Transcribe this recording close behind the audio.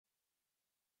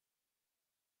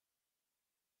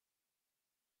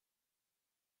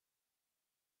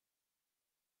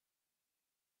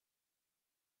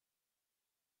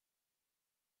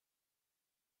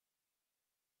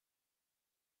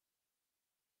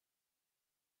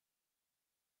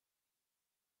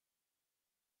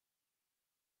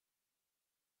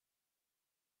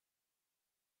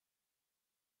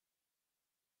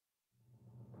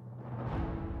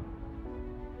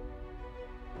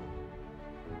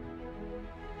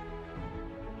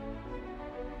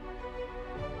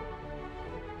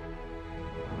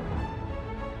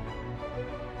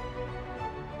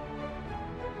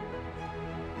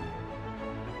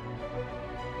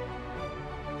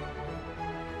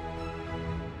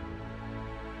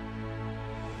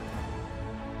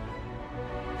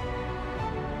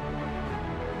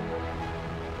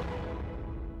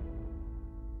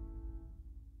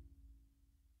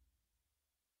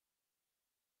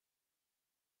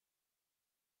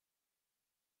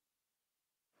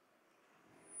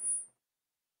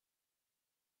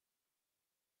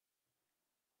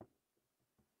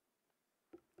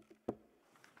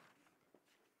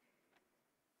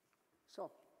So,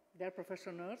 dear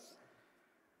professors,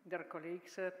 dear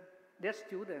colleagues, dear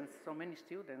students, so many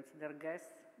students, dear guests,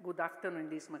 good afternoon in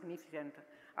this magnificent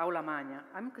Aula Magna.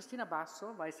 I'm Cristina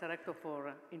Basso, Vice Director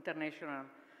for International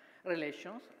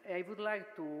Relations. I would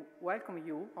like to welcome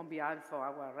you on behalf of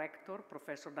our Rector,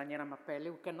 Professor Daniela Mappelli,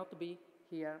 who cannot be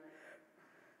here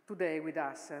today with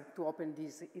us to open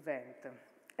this event.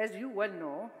 As you well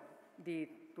know, the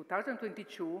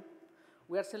 2022,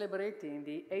 we are celebrating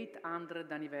the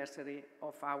 800th anniversary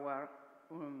of our,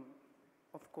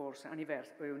 of course,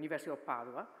 University of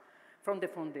Padua from the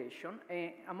foundation.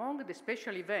 And among the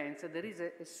special events, there is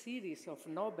a series of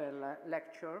Nobel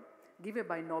lectures given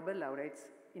by Nobel laureates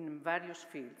in various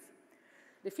fields.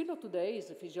 The field of today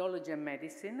is physiology and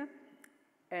medicine,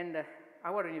 and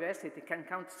our university can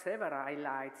count several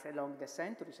highlights along the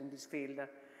centuries in this field.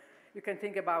 You can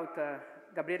think about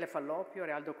Gabriele Falloppio,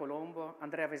 Realdo Colombo,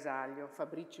 Andrea Vesaglio,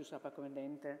 Fabricius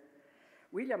Apacomendente,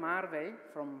 William Harvey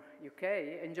from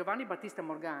UK, and Giovanni Battista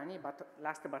Morgani, but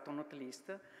last but not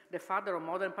least, the father of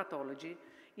modern pathology,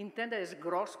 intended as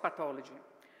gross pathology.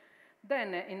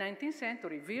 Then, in 19th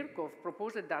century, Virchow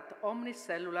proposed that omnis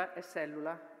cellula e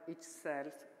cellula, each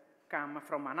cell come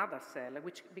from another cell,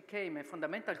 which became a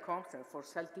fundamental concept for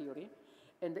cell theory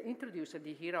and introduced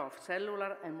the era of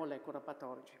cellular and molecular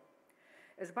pathology.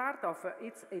 As part of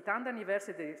its 800th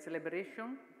anniversary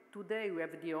celebration, today we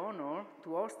have the honor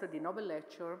to host the Nobel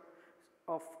lecture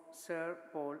of Sir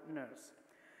Paul Nurse.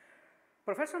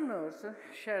 Professor Nurse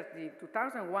shared the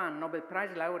 2001 Nobel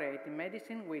Prize laureate in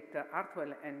medicine with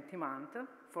Hartwell and Timant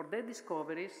for their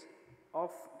discoveries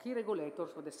of key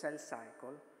regulators of the cell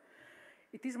cycle.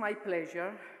 It is my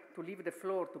pleasure to leave the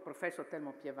floor to Professor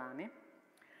Telmo Pievani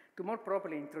to more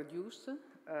properly introduce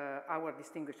our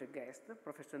distinguished guest,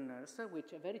 Professor Nurse,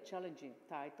 with a very challenging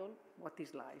title, What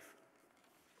is Life?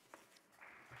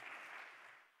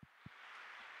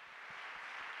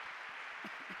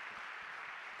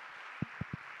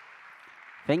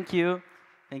 Thank you.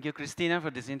 Thank you, Cristina,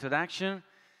 for this introduction.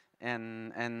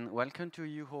 And welcome to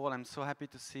you all. I'm so happy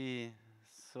to see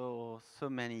so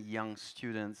many young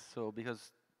students.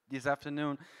 Because this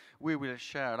afternoon, we will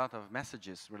share a lot of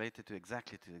messages related to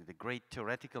exactly to the great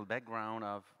theoretical background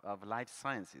of life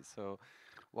sciences. So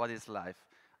what is life?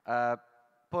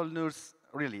 Paul Nurse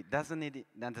really doesn't need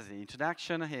an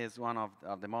introduction. He is one of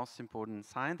the most important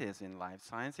scientists in life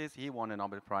sciences. He won a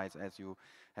Nobel Prize, as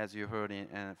you heard,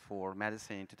 for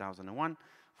medicine in 2001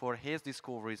 for his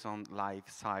discoveries on life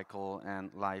cycle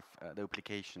and life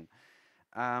duplication.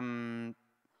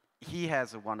 He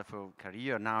has a wonderful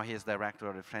career. Now he is director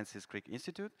of the Francis Crick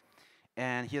Institute,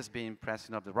 and he has been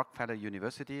president of the Rockefeller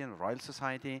University and Royal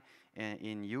Society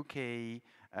in UK,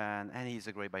 and he's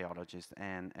a great biologist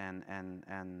and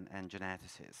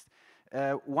geneticist.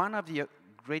 One of the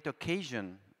great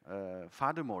occasion,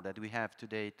 furthermore, that we have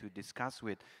today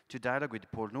to dialogue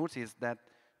with Paul Nurse is that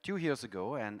 2 years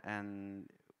ago and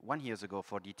 1 year ago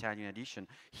for the Italian edition,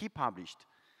 he published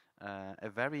a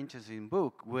very interesting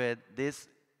book with this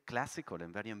classical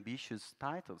and very ambitious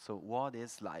title. So, what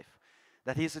is life?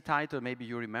 That is a title, maybe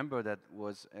you remember, that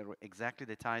was exactly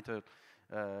the title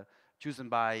chosen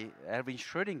by Erwin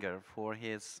Schrödinger for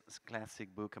his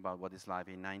classic book about what is life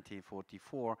in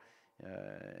 1944,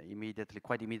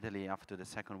 quite immediately after the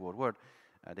Second World War.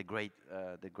 The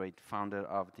great founder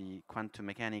of the quantum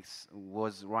mechanics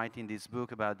was writing this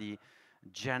book about the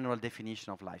general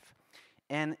definition of life.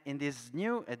 And in this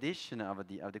new edition of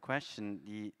the question,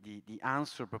 the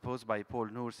answer proposed by Paul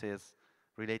Nurse is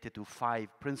related to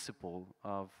 5 principles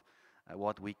of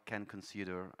what we can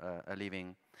consider a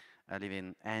living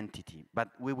entity. But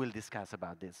we will discuss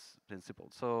about this principle.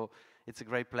 So it's a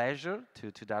great pleasure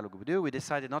to dialogue with you. We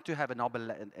decided not to have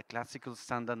a classical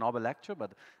standard Nobel lecture,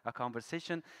 but a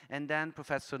conversation. And then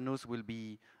Professor Nurse will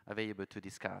be available to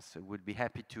discuss. We'll be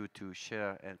happy to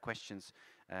share questions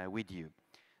with you.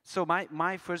 So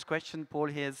my first question, Paul,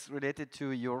 is related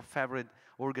to your favorite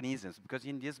organisms, because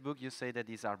in this book you say that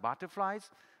these are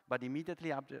butterflies, but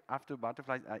immediately after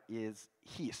butterflies is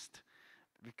yeast,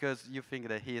 because you think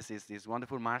that yeast is this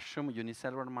wonderful mushroom,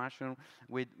 unicellular mushroom,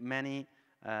 with many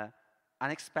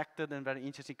unexpected and very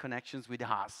interesting connections with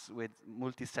us, with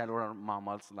multicellular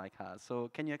mammals like us. So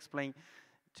can you explain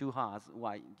to us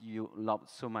why you love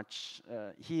so much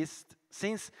yeast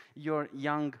since your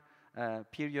young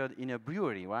period in a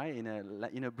brewery, right?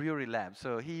 In a brewery lab.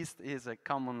 So yeast is a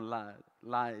common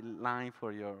line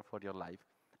for your life.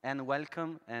 And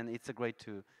welcome, and it's a great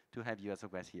to have you as a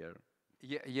guest here.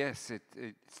 Yes,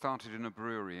 it started in a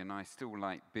brewery, and I still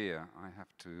like beer, I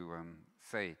have to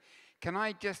say. Can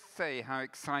I just say how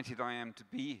excited I am to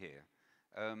be here?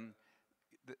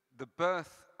 the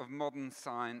birth of modern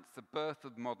science, the birth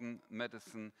of modern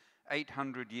medicine,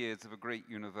 800 years of a great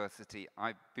university.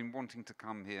 I've been wanting to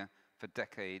come here for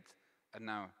decades, and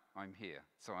now I'm here.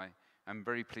 So I'm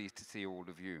very pleased to see all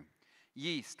of you.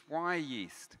 Yeast, why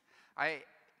yeast?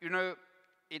 You know,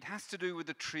 it has to do with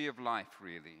the tree of life,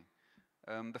 really.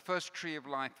 The first tree of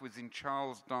life was in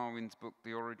Charles Darwin's book,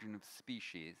 The Origin of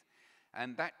Species,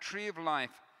 and that tree of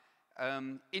life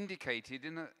indicated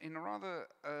in a rather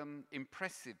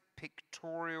impressive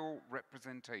pictorial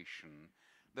representation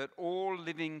that all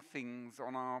living things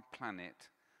on our planet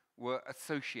were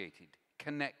associated,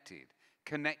 connected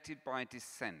by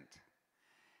descent.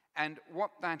 And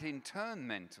what that in turn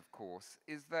meant, of course,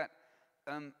 is that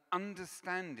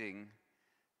understanding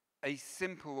a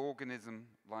simple organism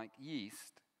like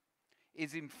yeast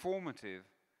is informative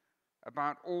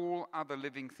about all other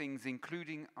living things,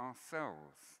 including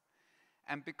ourselves.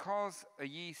 And because a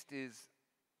yeast is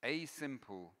A,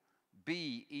 simple,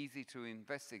 B, easy to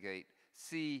investigate,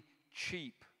 C,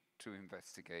 cheap to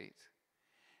investigate,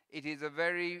 it is a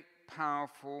very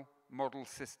powerful model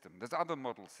system. There's other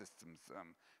model systems,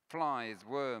 flies,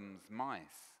 worms,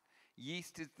 mice.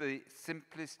 Yeast is the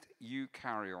simplest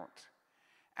eukaryote.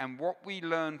 And what we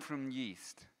learn from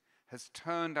yeast has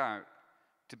turned out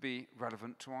to be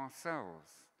relevant to ourselves.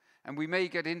 And we may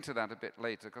get into that a bit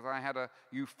later, because I had a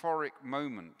euphoric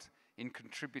moment in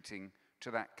contributing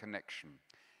to that connection.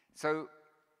 So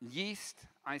yeast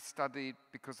I studied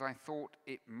because I thought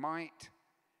it might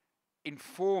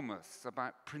inform us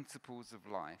about principles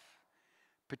of life,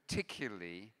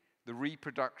 particularly the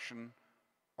reproduction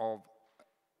of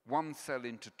one cell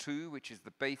into two, which is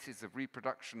the basis of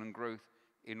reproduction and growth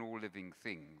in all living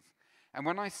things. And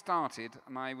when I started,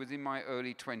 and I was in my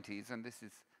early 20s, and this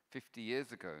is 50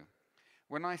 years ago,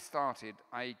 when I started,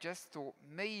 I just thought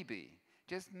maybe,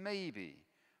 just maybe,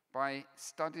 by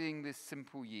studying this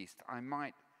simple yeast, I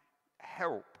might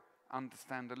help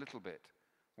understand a little bit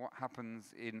what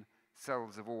happens in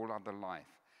cells of all other life.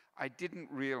 I didn't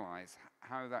realize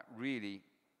how that really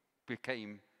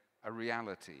became a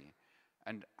reality,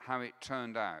 and how it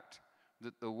turned out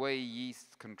that the way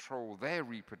yeasts control their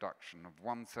reproduction of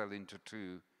one cell into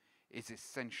two is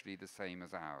essentially the same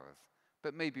as ours.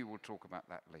 But maybe we'll talk about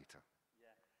that later.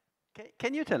 Yeah.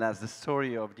 Can you tell us the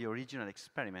story of the original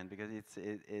experiment? Because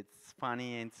it's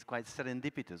funny and it's quite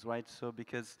serendipitous, right? So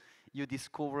because you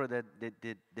discover that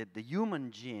the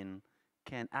human gene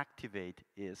can activate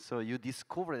it. So you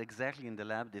discovered exactly in the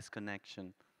lab this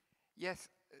connection. Yes,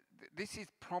 this is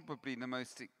probably the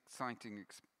most exciting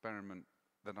experiment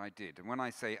that I did. And when I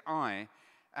say I,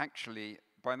 actually,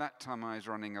 by that time I was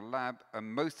running a lab,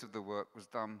 and most of the work was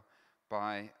done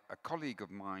by a colleague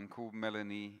of mine called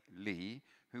Melanie Lee,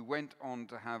 who went on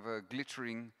to have a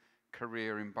glittering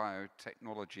career in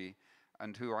biotechnology,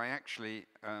 and who I actually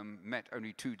met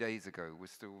only 2 days ago. We're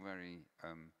still very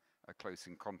close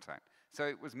in contact. So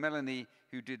it was Melanie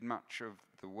who did much of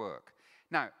the work.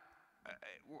 Now,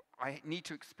 I need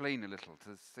to explain a little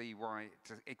to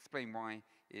explain why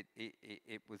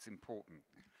it was important.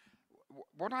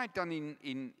 What I'd done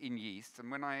in yeast,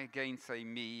 and when I again say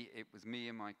me, it was me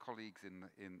and my colleagues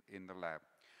in the lab,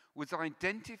 was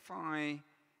identify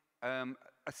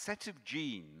a set of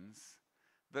genes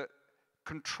that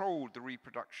controlled the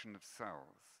reproduction of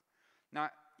cells. Now,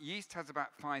 yeast has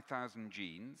about 5,000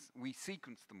 genes. We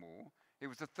sequenced them all. It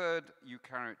was the third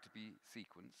eukaryote to be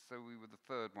sequenced, so we were the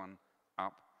third one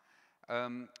up.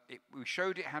 We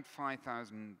showed it had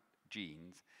 5,000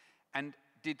 genes, and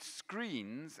did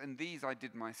screens, and these I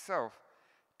did myself,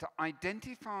 to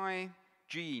identify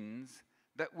genes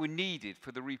that were needed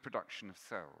for the reproduction of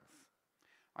cells.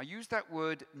 I use that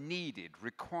word needed,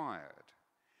 required,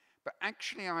 but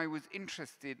actually I was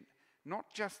interested not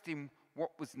just in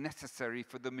what was necessary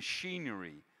for the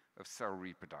machinery of cell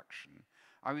reproduction.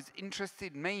 I was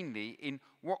interested mainly in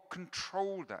what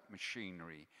controlled that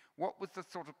machinery, what was the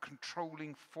sort of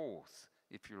controlling force,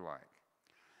 if you like.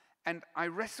 And I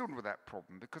wrestled with that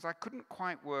problem because I couldn't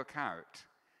quite work out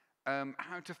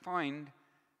how to find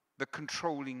the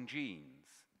controlling genes.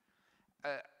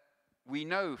 We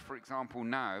know, for example,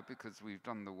 now, because we've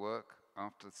done the work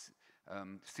after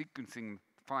sequencing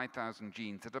 5,000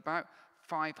 genes, that about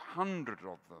 500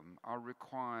 of them are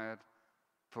required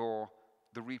for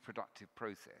the reproductive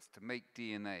process, to make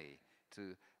DNA,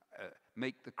 to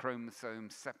make the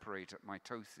chromosomes separate at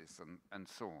mitosis, and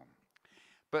so on.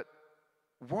 But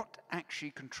what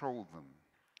actually controlled them?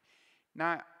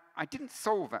 Now, I didn't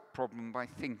solve that problem by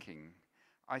thinking.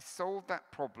 I solved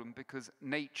that problem because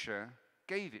nature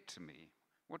gave it to me.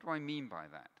 What do I mean by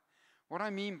that? What I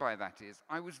mean by that is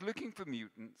I was looking for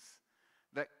mutants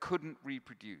that couldn't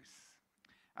reproduce.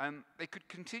 They could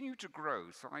continue to grow,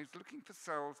 so I was looking for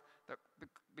cells that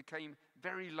became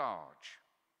very large,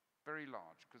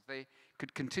 because they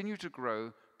could continue to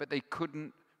grow, but they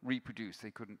couldn't reproduce,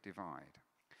 they couldn't divide.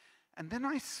 And then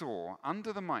I saw,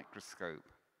 under the microscope,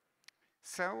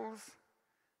 cells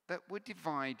that were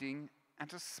dividing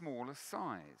at a smaller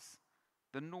size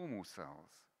than normal cells.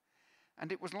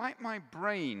 And it was like my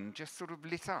brain just sort of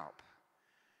lit up,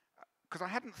 because I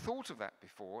hadn't thought of that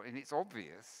before, and it's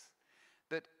obvious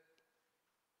that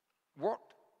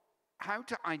how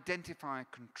to identify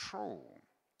control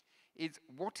is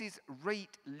what is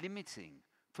rate limiting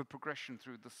for progression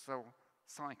through the cell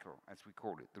cycle, as we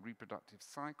call it, the reproductive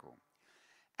cycle.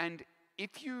 And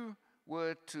if you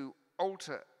were to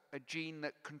alter a gene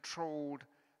that controlled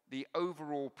the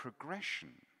overall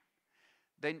progression,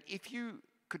 then if you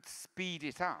could speed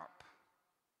it up,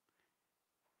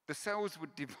 the cells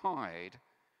would divide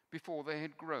before they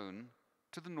had grown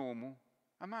to the normal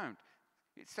amount.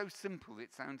 It's so simple,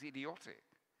 it sounds idiotic.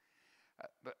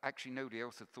 But actually nobody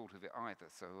else had thought of it either,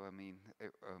 so I mean,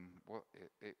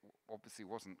 it obviously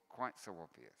wasn't quite so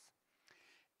obvious.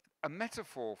 A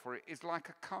metaphor for it is like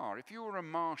a car. If you were a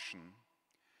Martian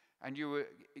and you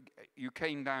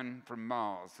came down from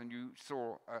Mars and you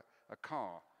saw a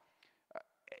car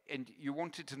and you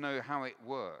wanted to know how it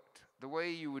worked, the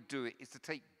way you would do it is to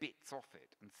take bits off it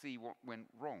and see what went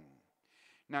wrong.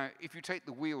 Now, if you take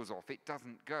the wheels off, it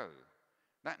doesn't go.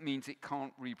 That means it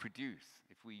can't reproduce,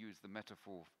 if we use the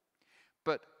metaphor.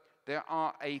 But there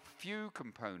are a few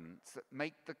components that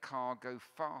make the car go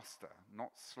faster,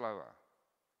 not slower.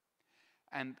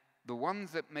 And the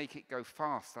ones that make it go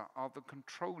faster are the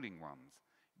controlling ones,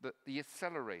 the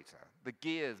accelerator, the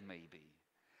gears maybe.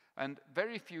 And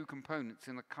very few components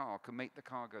in a car can make the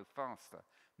car go faster.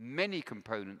 Many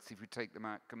components, if you take them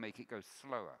out, can make it go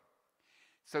slower.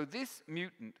 So this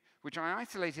mutant, which I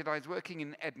isolated, I was working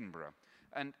in Edinburgh,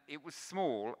 and it was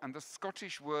small, and the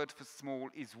Scottish word for small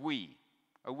is wee,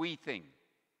 a wee thing.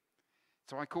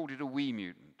 So I called it a wee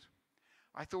mutant.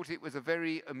 I thought it was a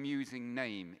very amusing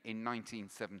name in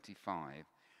 1975,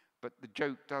 but the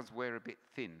joke does wear a bit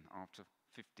thin after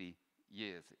 50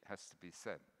 years, it has to be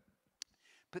said.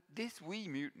 But this wee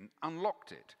mutant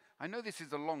unlocked it. I know this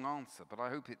is a long answer, but I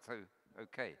hope it's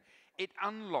okay. It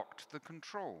unlocked the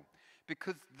control,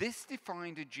 because this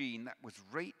defined a gene that was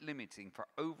rate limiting for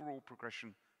overall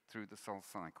progression through the cell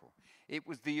cycle. It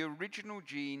was the original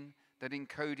gene that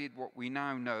encoded what we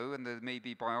now know, and there may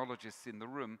be biologists in the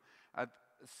room, as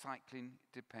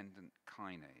cycline-dependent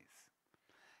kinase.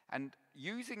 And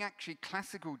using actually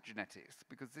classical genetics,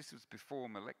 because this was before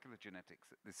molecular genetics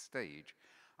at this stage,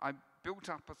 I built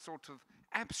up a sort of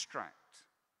abstract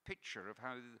picture of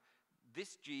how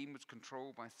this gene was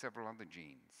controlled by several other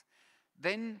genes.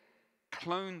 Then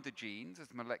cloned the genes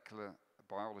as molecular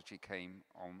biology came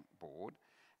on board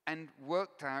and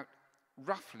worked out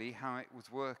roughly how it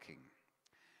was working.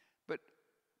 But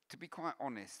to be quite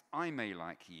honest, I may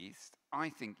like yeast. I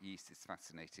think yeast is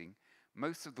fascinating.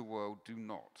 Most of the world do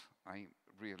not. I'm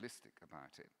realistic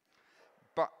about it.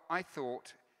 But I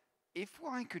thought, if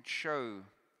I could show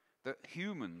that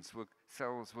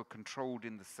cells were controlled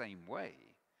in the same way,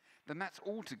 then that's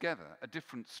altogether a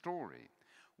different story.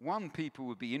 One, people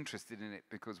would be interested in it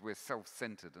because we're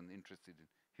self-centered and interested in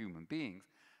human beings.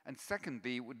 And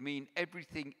secondly, it would mean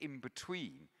everything in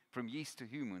between, from yeast to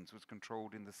humans, was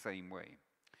controlled in the same way.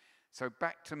 So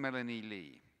back to Melanie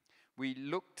Lee. We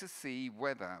looked to see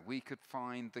whether we could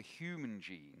find the human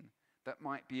gene that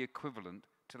might be equivalent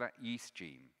to that yeast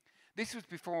gene. This was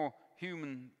before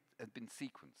human had been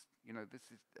sequenced. You know, this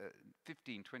is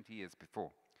 15, 20 years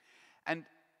before. And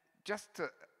just to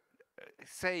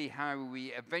say how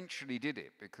we eventually did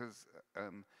it, because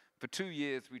for 2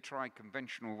 years we tried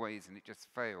conventional ways and it just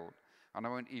failed. And I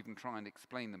won't even try and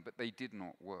explain them, but they did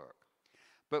not work.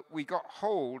 But we got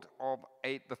hold of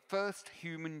the first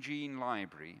human gene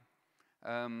library,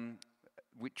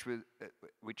 which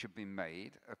had been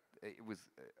made. It was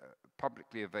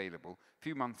publicly available a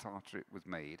few months after it was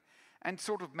made. And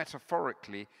sort of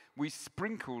metaphorically, we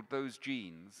sprinkled those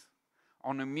genes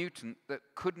on a mutant that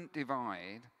couldn't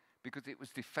divide because it was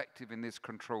defective in this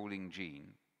controlling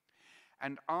gene,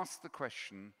 and asked the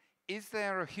question, is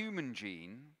there a human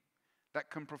gene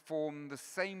that can perform the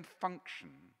same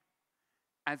function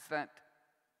as that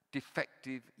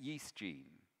defective yeast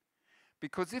gene?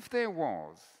 Because if there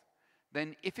was,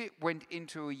 then if it went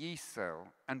into a yeast cell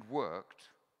and worked,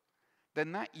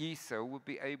 then that yeast cell would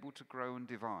be able to grow and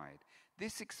divide.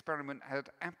 This experiment had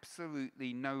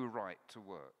absolutely no right to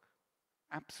work.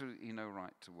 Absolutely no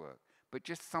right to work. But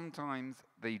just sometimes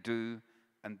they do,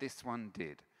 and this one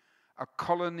did. A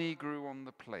colony grew on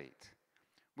the plate.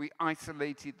 We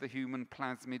isolated the human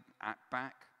plasmid at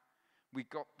back. We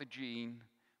got the gene.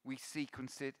 We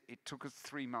sequenced it. It took us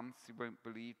 3 months, you won't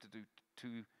believe, to do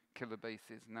 2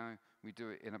 kilobases. Now we do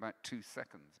it in about 2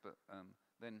 seconds, but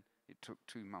then it took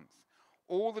 2 months.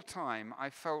 All the time, I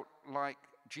felt like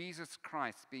Jesus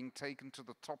Christ being taken to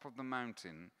the top of the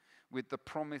mountain with the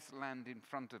promised land in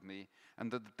front of me,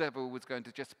 and that the devil was going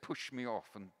to just push me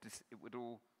off and it would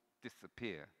all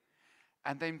disappear.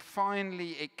 And then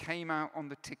finally it came out on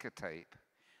the ticker tape.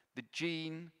 The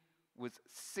gene was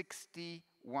 61%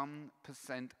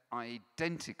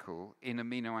 identical in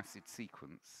amino acid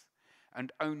sequence,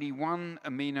 and only 1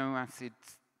 amino acid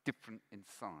different in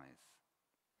size.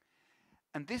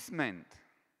 And this meant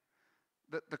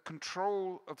that the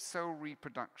control of cell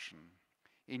reproduction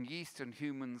in yeast and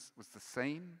humans was the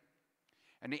same,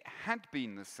 and it had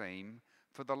been the same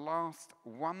for the last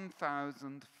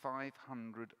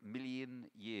 1,500 million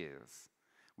years,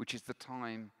 which is the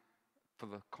time for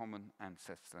the common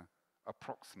ancestor,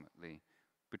 approximately,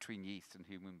 between yeast and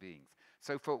human beings.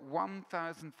 So for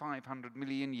 1,500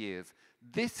 million years,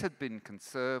 this had been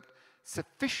conserved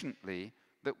sufficiently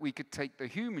that we could take the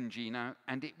human gene out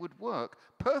and it would work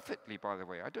perfectly, by the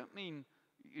way. I don't mean,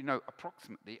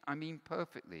 approximately, I mean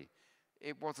perfectly.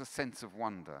 It was a sense of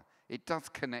wonder. It does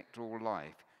connect all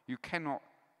life. You cannot,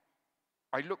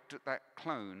 I looked at that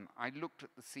clone, I looked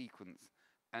at the sequence,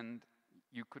 and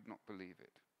you could not believe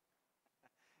it.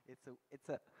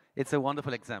 It's a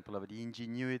wonderful example of the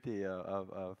ingenuity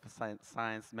of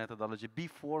science methodology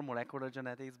before molecular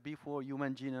genetics, before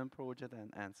Human Genome Project,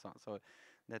 and so on. So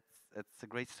that's a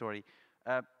great story.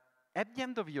 At the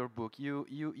end of your book,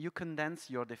 you condense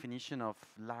your definition of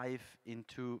life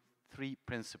into 3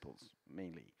 principles,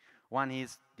 mainly. One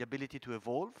is the ability to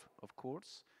evolve, of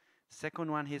course. Second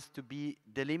one is to be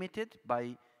delimited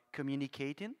by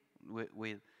communicating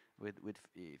with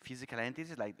physical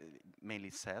entities, like mainly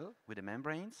cell, with the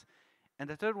membranes. And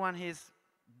the third one is,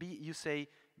 you say,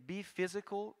 be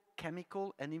physical,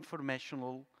 chemical, and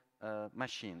informational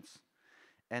machines.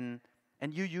 And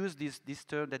you use this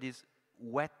term that is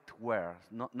wetware,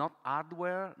 not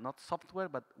hardware, not software,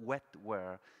 but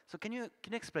wetware. So can you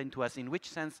explain to us in which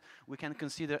sense we can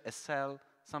consider a cell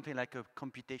something like a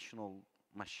computational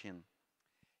machine?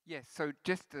 Yes, so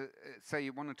just to say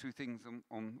 1 or 2 things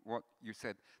on what you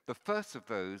said. The first of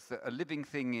those, that a living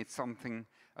thing is something,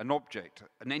 an object,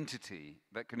 an entity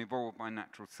that can evolve by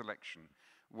natural selection,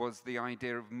 was the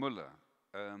idea of Muller,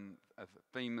 a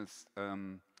famous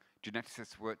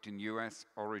geneticist who worked in US,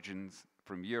 origins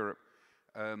from Europe,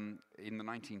 in the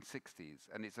 1960s.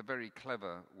 And it's a very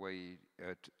clever way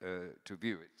to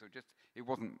view it. So it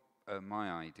wasn't my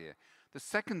idea. The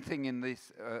second thing in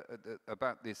this,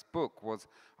 about this book was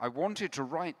I wanted to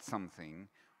write something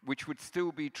which would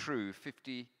still be true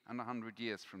 50 and 100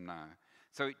 years from now.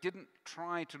 So it didn't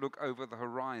try to look over the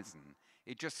horizon.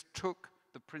 It just took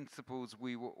the principles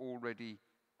we were already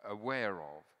aware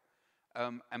of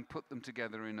and put them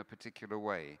together in a particular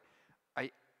way.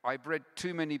 I've read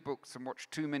too many books and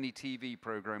watched too many TV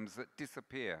programs that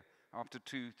disappear after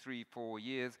 2, 3, 4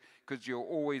 years because you're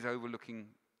always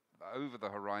overlooking over the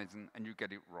horizon and you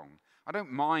get it wrong. I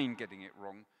don't mind getting it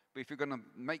wrong, but if you're going to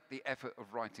make the effort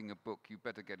of writing a book, you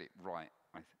better get it right,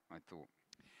 I thought.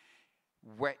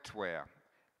 Wetware.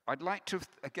 I'd like to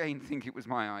again think it was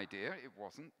my idea. It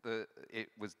wasn't. It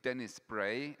was Dennis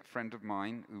Bray, a friend of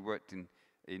mine who worked in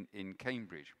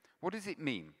Cambridge. What does it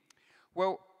mean?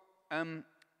 Well,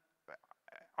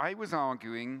 I was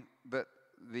arguing that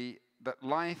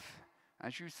life,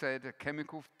 as you said, a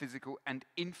chemical, physical, and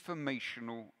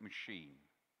informational machine.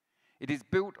 It is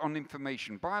built on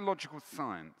information. Biological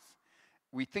science,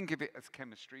 we think of it as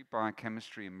chemistry,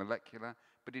 biochemistry and molecular,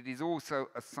 but it is also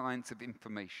a science of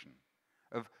information,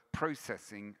 of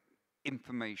processing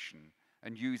information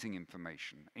and using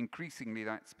information. Increasingly,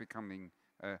 that's becoming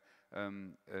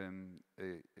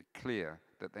clear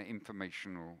that they're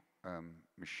informational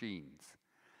machines.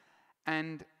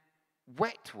 And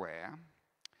wetware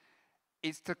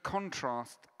is to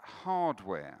contrast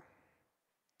hardware.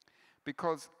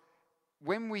 Because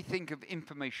when we think of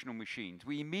informational machines,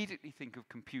 we immediately think of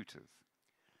computers.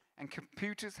 And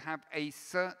computers have a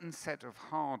certain set of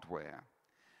hardware,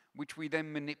 which we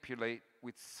then manipulate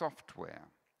with software.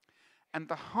 And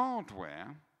the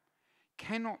hardware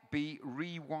cannot be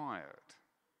rewired.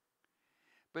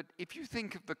 But if you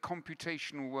think of the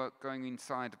computational work going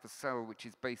inside of a cell, which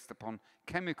is based upon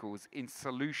chemicals in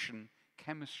solution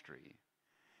chemistry,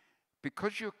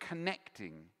 because you're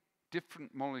connecting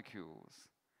different molecules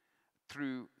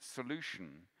through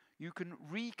solution, you can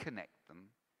reconnect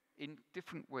them in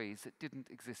different ways that didn't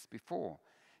exist before.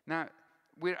 Now,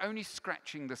 we're only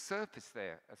scratching the surface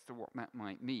there as to what that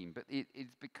might mean, but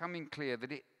it's becoming clear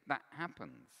that that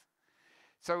happens.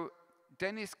 So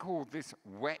Dennis called this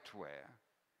wetware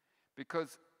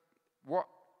because what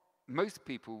most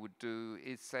people would do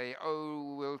is say,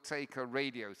 oh, we'll take a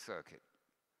radio circuit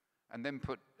and then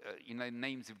put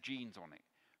names of genes on it.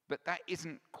 But that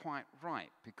isn't quite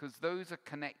right, because those are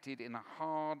connected in a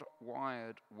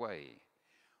hardwired way.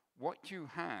 What you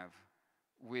have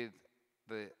with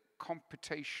the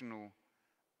computational,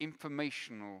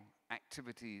 informational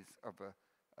activities of a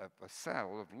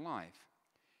cell, of life,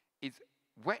 is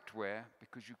wetware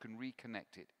because you can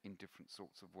reconnect it in different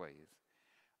sorts of ways.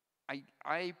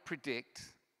 I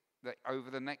predict that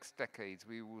over the next decades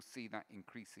we will see that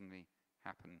increasingly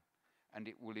happen, and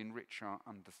it will enrich our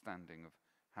understanding of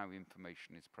how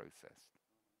information is processed.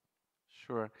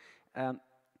 Sure.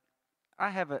 I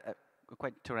have a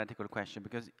quite theoretical question,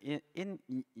 because in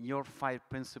your 5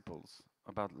 principles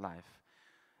about life,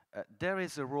 there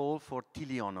is a role for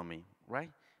teleonomy,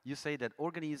 right? You say that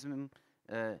organisms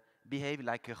behave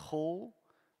like a whole,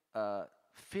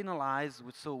 finalized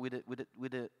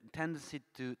with a tendency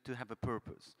to have a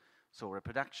purpose. So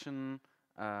reproduction,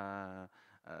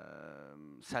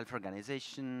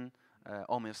 self-organization,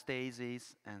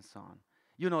 homeostasis, and so on.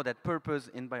 You know that purpose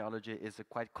in biology is a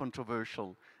quite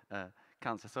controversial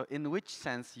concept. So in which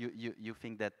sense you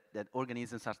think that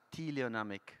organisms are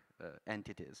teleonomic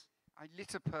entities? I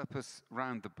lit a purpose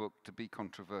round the book to be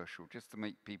controversial, just to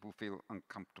make people feel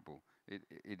uncomfortable.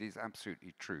 It is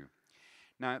absolutely true.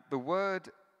 Now, the word,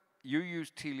 you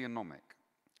use teleonomic.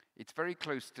 It's very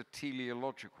close to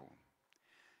teleological.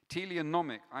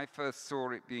 Teleonomic, I first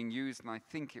saw it being used, and I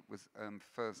think it was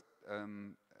first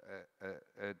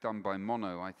done by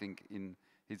Monod, I think, in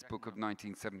his book of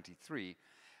 1973.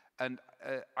 And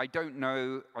I don't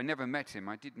know, I never met him.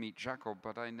 I did meet Jacob,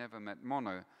 but I never met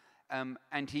Monod.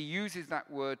 And he uses that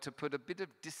word to put a bit of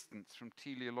distance from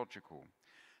teleological,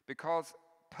 because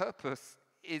purpose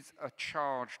is a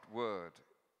charged word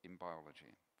in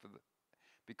biology,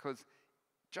 because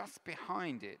just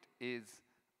behind it is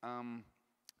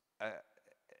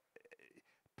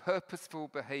purposeful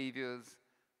behaviors.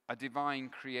 A divine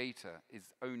creator is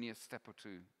only a step or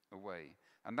two away,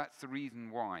 and that's the reason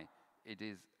why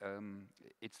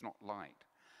it's not light.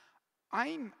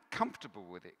 I'm comfortable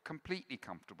with it, completely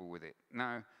comfortable with it.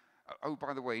 Now, oh,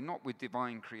 by the way, not with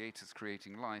divine creators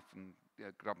creating life and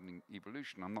governing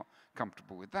evolution. I'm not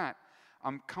comfortable with that.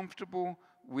 I'm comfortable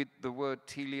with the word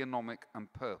teleonomic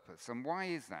and purpose. And why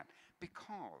is that?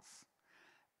 Because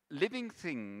living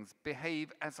things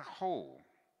behave as a whole.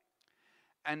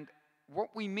 And what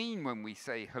we mean when we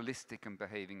say holistic and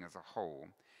behaving as a whole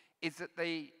is that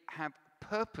they have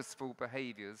purposeful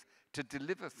behaviors to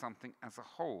deliver something as a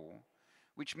whole,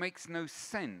 which makes no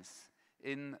sense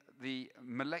in the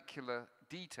molecular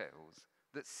details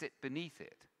that sit beneath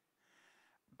it.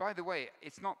 By the way,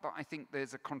 it's not that I think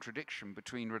there's a contradiction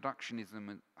between reductionism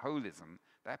and holism.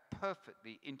 They're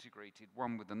perfectly integrated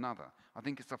one with another. I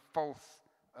think it's a false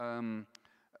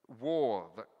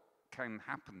war that can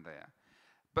happen there.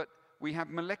 But we have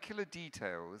molecular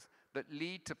details that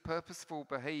lead to purposeful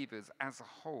behaviors as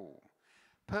a whole.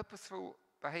 Purposeful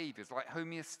behaviors like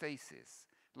homeostasis,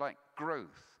 like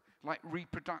growth, like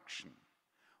reproduction,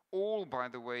 all, by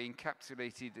the way,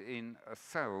 encapsulated in a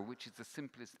cell, which is the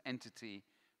simplest entity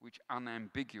which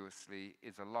unambiguously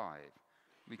is alive.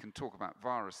 We can talk about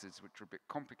viruses, which are a bit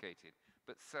complicated,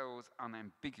 but cells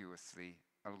unambiguously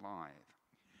alive.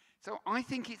 So I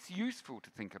think it's useful to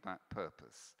think about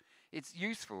purpose. It's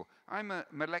useful. I'm a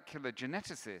molecular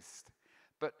geneticist,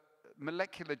 but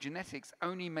molecular genetics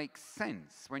only makes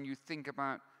sense when you think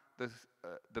about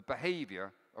the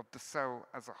behavior of the cell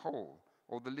as a whole,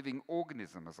 or the living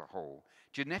organism as a whole.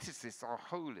 Geneticists are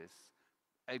holists,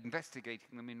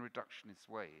 investigating them in reductionist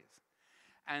ways.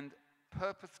 And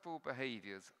purposeful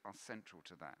behaviors are central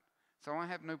to that. So I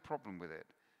have no problem with it.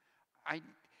 I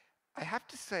have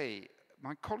to say,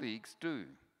 my colleagues do.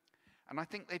 And I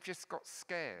think they've just got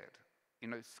scared,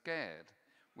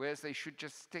 whereas they should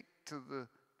just stick to the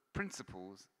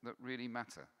principles that really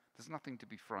matter. There's nothing to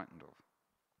be frightened of.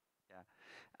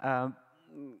 Yeah.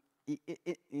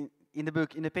 In the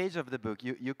book, in the page of the book,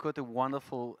 you quote a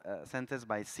wonderful sentence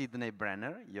by Sidney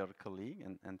Brenner, your colleague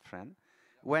and friend,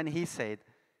 when he said,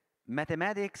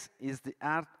 "Mathematics is the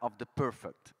art of the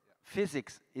perfect.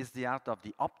 Physics is the art of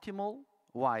the optimal,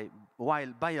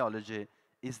 while biology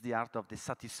is the art of the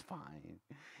satisfying,"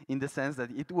 in the sense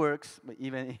that it works, but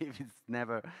even if it's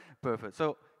never perfect.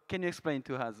 So can you explain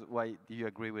to us why do you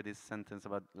agree with this sentence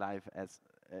about life as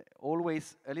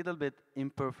always a little bit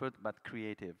imperfect but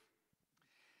creative?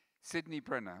 Sidney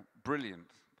Brenner,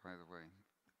 brilliant, by the way,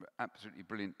 absolutely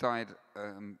brilliant, died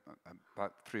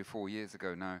about 3 or 4 years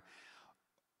ago now.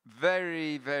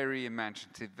 Very, very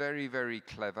imaginative, very, very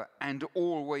clever, and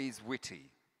always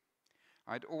witty.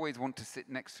 I'd always want to sit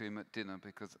next to him at dinner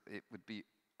because it would be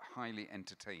highly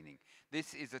entertaining.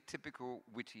 This is a typical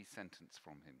witty sentence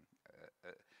from him.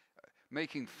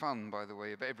 Making fun, by the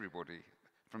way, of everybody,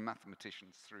 from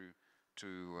mathematicians through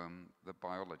to the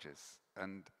biologists.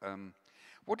 And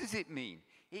what does it mean?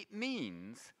 It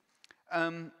means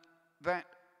that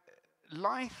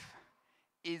life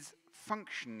is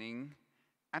functioning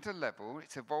at a level,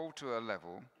 it's evolved to a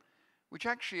level, which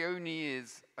actually only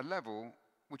is a level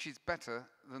which is better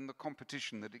than the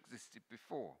competition that existed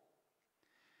before.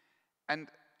 And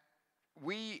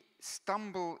we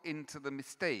stumble into the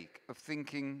mistake of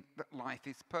thinking that life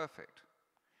is perfect.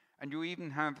 And you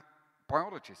even have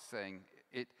biologists saying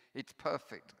it's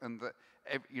perfect and that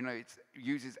it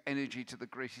uses energy to the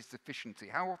greatest efficiency.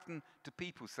 How often do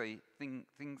people say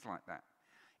things like that?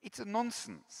 It's a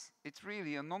nonsense. It's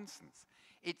really a nonsense.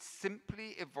 It's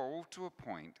simply evolved to a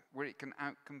point where it can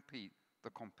outcompete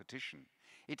the competition.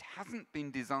 It hasn't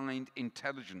been designed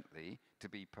intelligently to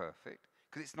be perfect,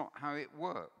 because it's not how it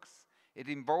works. It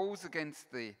involves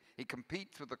it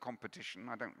competes with the competition.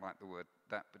 I don't like the word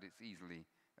that, but it's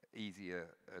easier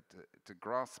to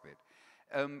grasp it.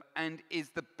 And is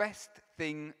the best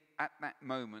thing at that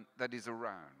moment that is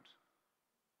around,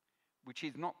 which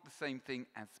is not the same thing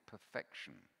as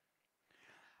perfection.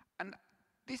 And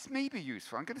this may be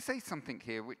useful. I'm going to say something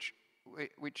here which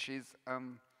is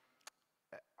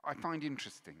I find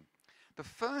interesting. The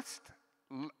first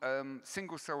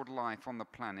single-celled life on the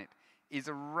planet is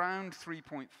around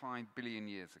 3.5 billion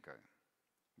years ago,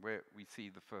 where we see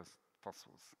the first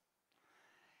fossils.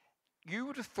 You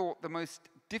would have thought the most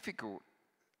difficult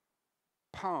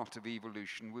part of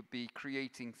evolution would be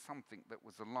creating something that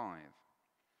was alive.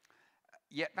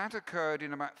 Yet that occurred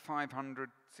in about 500,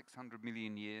 600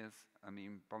 million years. I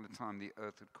mean, by the time the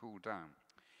Earth had cooled down.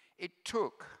 It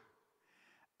took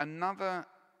another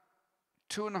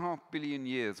 2.5 billion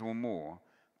years or more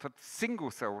for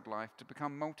single-celled life to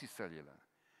become multicellular,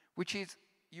 which is,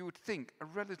 you would think, a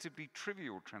relatively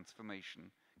trivial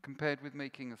transformation compared with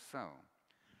making a cell.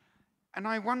 And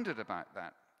I wondered about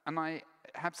that, and I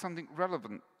have something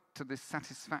relevant to this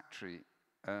satisfactory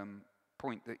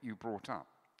point that you brought up.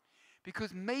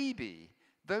 Because maybe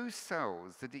those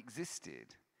cells that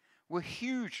existed were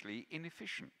hugely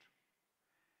inefficient.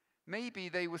 Maybe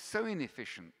they were so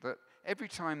inefficient that every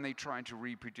time they tried to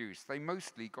reproduce, they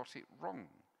mostly got it wrong.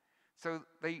 So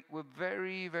they were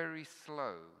very, very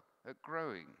slow at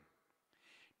growing.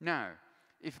 Now,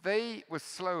 if they were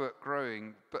slow at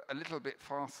growing, but a little bit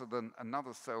faster than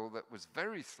another cell that was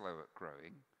very slow at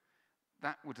growing,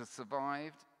 that would have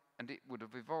survived and it would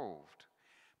have evolved.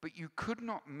 But you could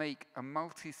not make a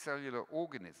multicellular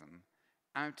organism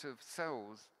out of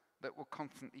cells that were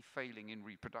constantly failing in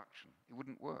reproduction. It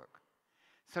wouldn't work.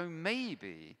 So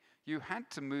maybe you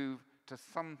had to move to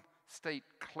some state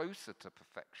closer to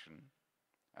perfection,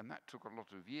 and that took a lot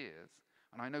of years.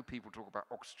 And I know people talk about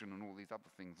oxygen and all these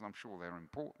other things, and I'm sure they're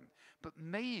important. But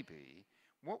maybe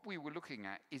what we were looking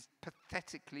at is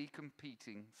pathetically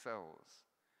competing cells,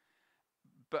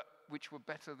 but which were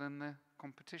better than the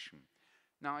competition.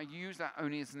 Now, I use that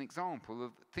only as an example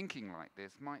of thinking like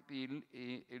this might be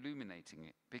illuminating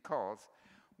it, because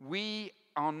we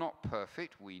are not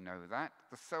perfect, we know that.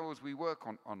 The cells we work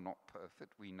on are not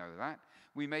perfect, we know that.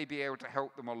 We may be able to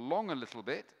help them along a little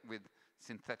bit with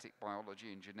synthetic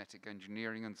biology and genetic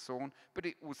engineering and so on, but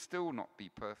it will still not be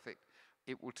perfect.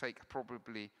 It will take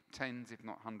probably tens, if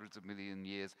not hundreds of million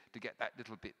years to get that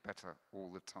little bit better all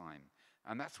the time.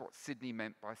 And that's what Sidney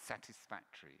meant by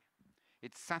satisfactory.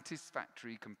 It's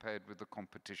satisfactory compared with the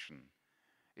competition.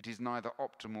 It is neither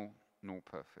optimal nor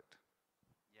perfect.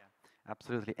 Yeah,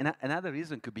 absolutely. And another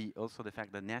reason could be also the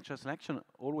fact that natural selection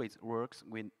always works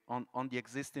on the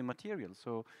existing material.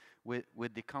 So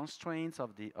with the constraints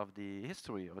of the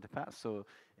history of the past. So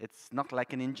it's not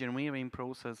like an engineering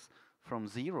process from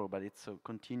zero, but it's a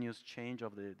continuous change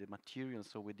of the material.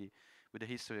 So with the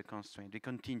history constraint, the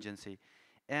contingency.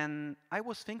 And I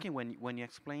was thinking when you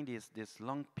explained this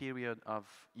long period of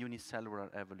unicellular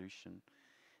evolution,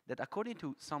 that according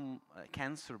to some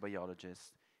cancer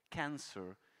biologists,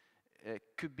 cancer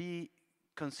could be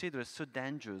considered so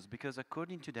dangerous because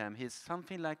according to them, it's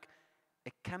something like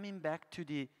a coming back to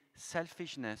the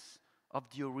selfishness of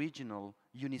the original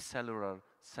unicellular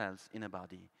cells in a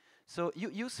body. So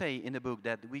you say in the book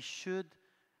that we should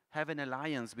have an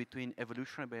alliance between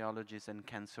evolutionary biologists and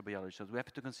cancer biologists. We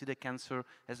have to consider cancer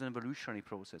as an evolutionary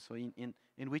process. So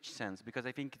in which sense? Because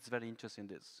I think it's very interesting,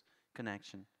 this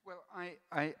connection? Well,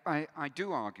 I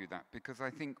do argue that because I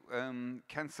think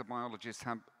cancer biologists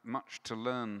have much to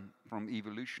learn from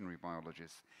evolutionary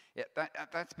biologists.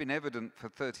 That's been evident for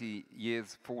 30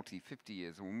 years, 40, 50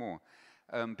 years or more,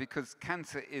 because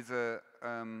cancer is a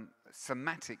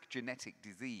somatic genetic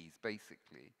disease,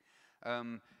 basically,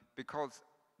 because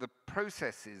the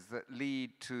processes that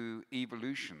lead to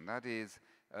evolution, that is,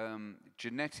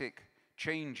 genetic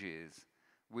changes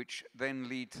which then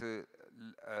lead to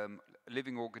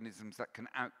living organisms that can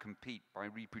outcompete by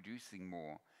reproducing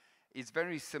more, is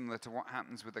very similar to what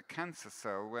happens with a cancer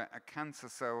cell, where a cancer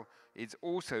cell is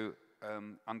also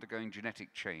undergoing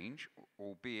genetic change,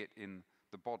 albeit in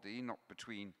the body, not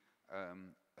between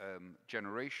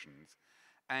generations,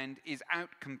 and is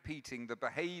outcompeting the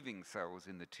behaving cells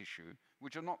in the tissue,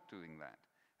 which are not doing that.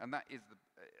 And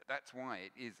that's why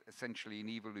it is essentially an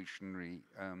evolutionary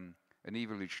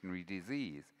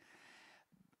disease.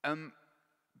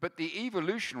 But the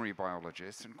evolutionary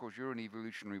biologists, and of course you're an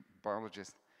evolutionary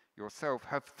biologist yourself,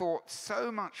 have thought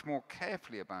so much more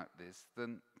carefully about this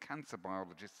than cancer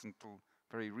biologists until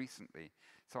very recently.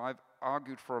 So I've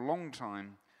argued for a long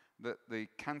time that the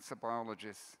cancer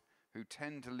biologists who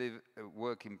tend to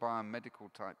work in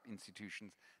biomedical type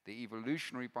institutions, the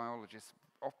evolutionary biologists,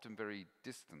 often very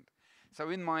distant.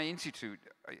 So in my institute,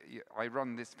 I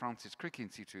run this Francis Crick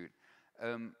Institute,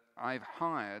 I've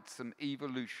hired some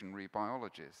evolutionary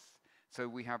biologists, so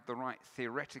we have the right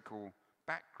theoretical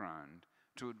background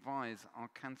to advise our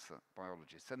cancer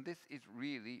biologists. And this is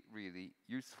really, really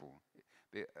useful,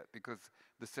 because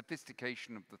the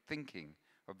sophistication of the thinking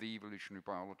of the evolutionary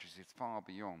biologists is far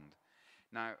beyond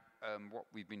now what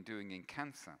we've been doing in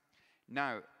cancer.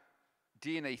 Now,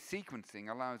 DNA sequencing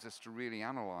allows us to really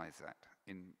analyze that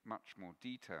in much more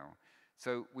detail.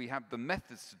 So we have the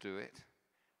methods to do it,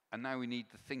 and now we need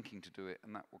the thinking to do it,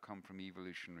 and that will come from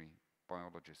evolutionary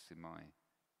biologists, in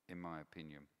my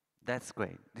opinion. That's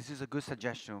great. This is a good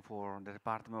suggestion for the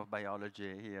Department of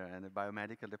Biology here and the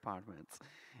biomedical departments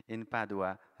in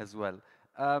Padua as well.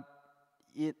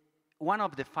 One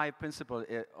of the 5 principles,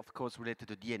 of course, related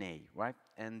to DNA, right?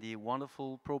 And the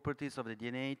wonderful properties of the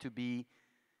DNA to be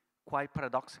quite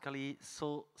paradoxically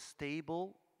so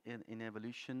stable in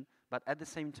evolution, but at the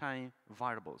same time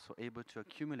variable, so able to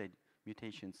accumulate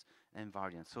mutations and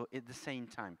variants. So at the same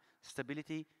time,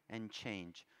 stability and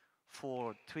change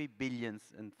for 3 billion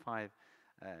and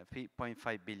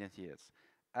 3.5 billion years.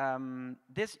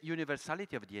 This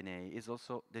universality of DNA is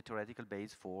also the theoretical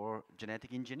base for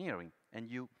genetic engineering, and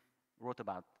you wrote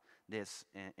about this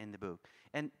in the book.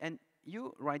 And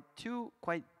you write 2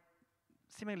 quite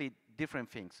seemingly different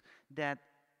things, that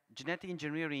genetic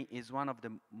engineering is one of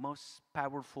the most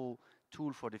powerful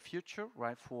tools for the future,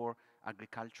 right, for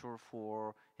agriculture,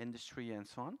 for industry, and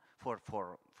so on,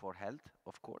 for health,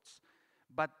 of course.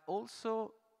 But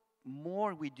also,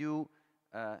 more we do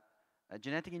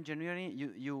genetic engineering,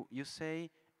 you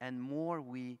say, and more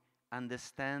we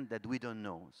understand that we don't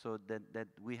know, so that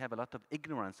we have a lot of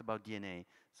ignorance about DNA.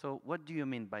 So what do you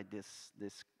mean by this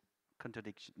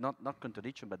contradiction? Not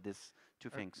contradiction, but these 2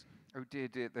 things. Oh dear,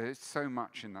 there is so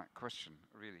much in that question,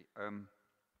 really.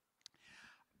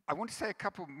 I want to say a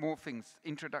couple more things,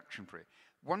 introduction for it.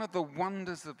 One of the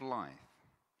wonders of life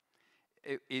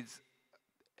is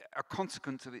a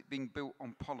consequence of it being built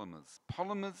on polymers.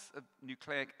 Polymers of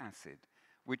nucleic acid,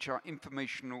 which are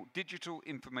digital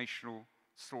informational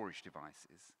storage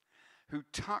devices, who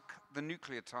tuck the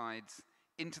nucleotides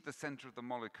into the center of the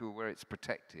molecule where it's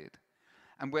protected,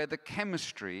 and where the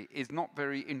chemistry is not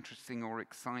very interesting or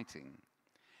exciting.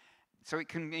 So it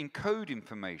can encode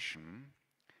information,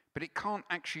 but it can't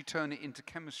actually turn it into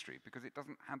chemistry because it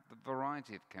doesn't have the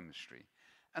variety of chemistry.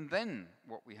 And then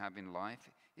what we have in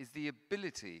life is the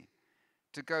ability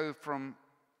to go from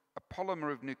a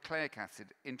polymer of nucleic acid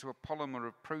into a polymer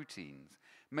of proteins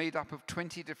made up of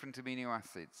 20 different amino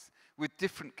acids with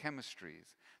different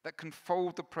chemistries that can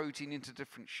fold the protein into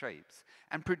different shapes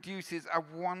and produces a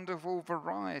wonderful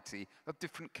variety of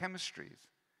different chemistries,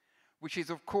 which is,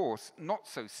 of course, not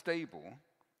so stable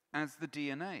as the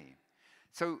DNA.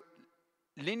 So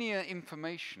linear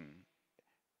information,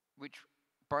 which,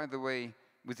 by the way,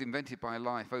 was invented by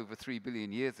life over 3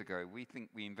 billion years ago. We think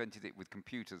we invented it with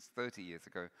computers 30 years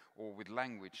ago, or with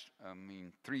language,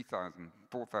 3,000,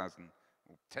 4,000,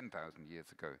 or 10,000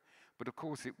 years ago. But of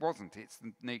course it wasn't. It's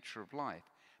the nature of life.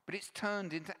 But it's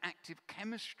turned into active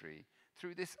chemistry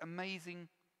through this amazing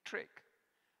trick.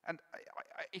 And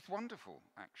it's wonderful,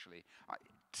 actually.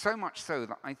 So much so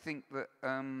that I think that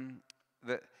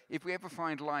that if we ever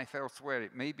find life elsewhere,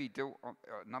 it may be on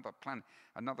another planet,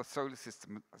 another solar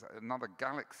system, another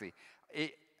galaxy.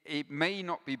 it may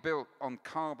not be built on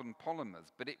carbon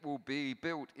polymers, but it will be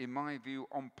built, in my view,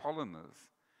 on polymers,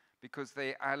 because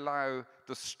they allow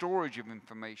the storage of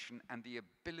information and the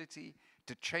ability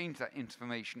to change that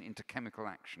information into chemical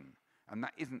action. And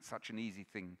that isn't such an easy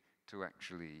thing to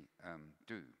actually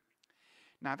do.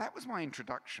 Now, that was my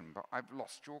introduction, but I've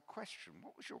lost your question.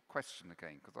 What was your question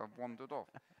again? Because I've wandered off.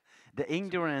 The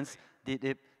ignorance,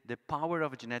 the power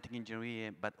of genetic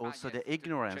engineering, but also yes, the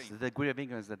ignorance, the degree of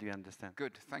ignorance that you understand.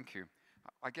 Good, thank you.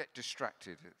 I get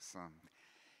distracted.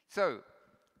 So,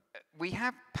 we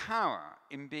have power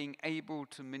in being able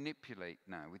to manipulate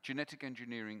now with genetic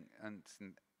engineering and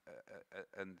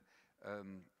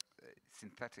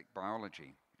synthetic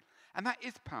biology. And that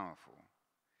is powerful.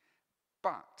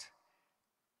 But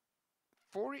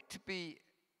for it to be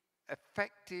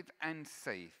effective and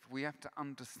safe, we have to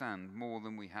understand more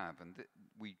than we have, and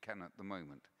we can at the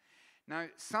moment. Now,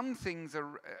 some things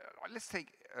are, let's take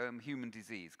human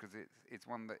disease, because it's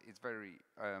one that is very,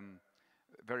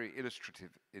 very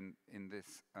illustrative in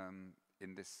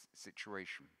this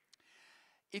situation.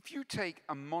 If you take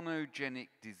a monogenic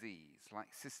disease, like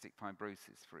cystic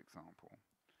fibrosis, for example,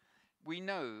 we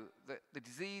know that the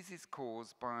disease is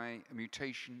caused by a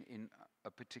mutation in a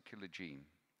particular gene.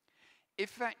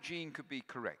 If that gene could be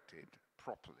corrected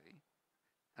properly,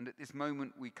 and at this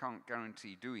moment we can't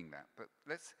guarantee doing that, but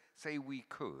let's say we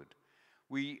could,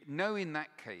 we know in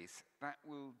that case that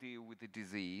will deal with the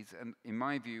disease, and in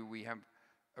my view we have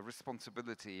a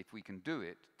responsibility, if we can do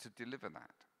it, to deliver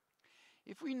that.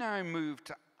 If we now move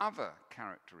to other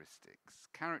characteristics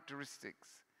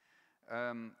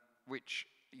which,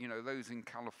 you know, those in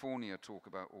California talk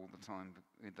about all the time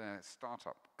with their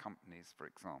startup companies, for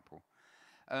example,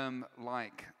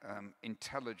 like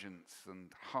intelligence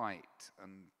and height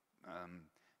and,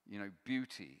 you know,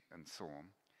 beauty and so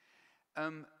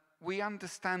on, we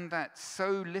understand that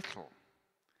so little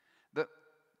that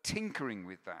tinkering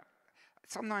with that.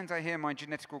 Sometimes I hear my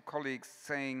genetical colleagues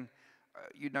saying,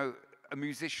 you know, a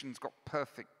musician's got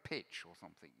perfect pitch or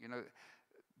something. You know,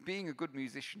 being a good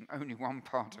musician, only one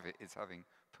part of it is having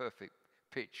perfect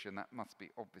pitch, and that must be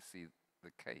obviously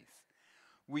the case.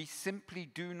 We simply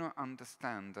do not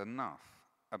understand enough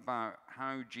about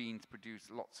how genes produce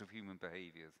lots of human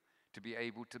behaviors to be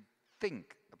able to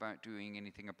think about doing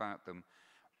anything about them,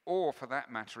 or for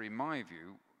that matter, in my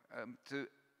view, to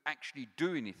actually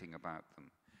do anything about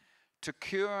them. To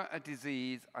cure a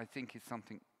disease, I think, is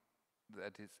something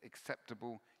that is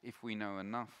acceptable if we know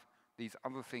enough. These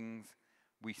other things,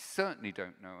 we certainly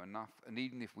don't know enough, and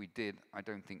even if we did, I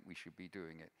don't think we should be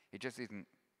doing it. It just isn't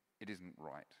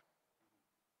right.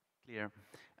 Clear.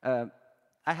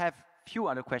 I have few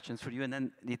other questions for you, and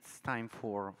then it's time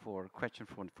for questions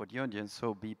for the audience,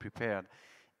 so be prepared.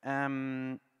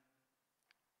 I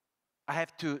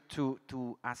have to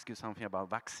ask you something about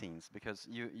vaccines, because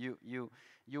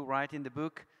you write in the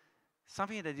book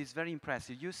something that is very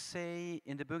impressive. You say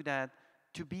in the book that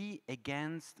to be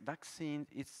against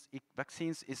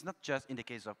vaccines is not just in the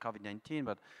case of COVID-19,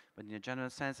 but in a general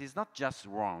sense, it's not just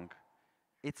wrong.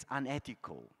 It's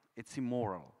unethical. It's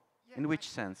immoral. Yeah, in which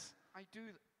sense? I do.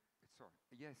 Sorry.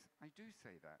 Yes, I do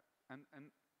say that.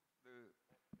 And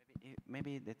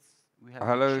maybe that's we have.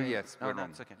 Hello. Yes. Oh, we're no,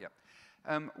 on. it's okay.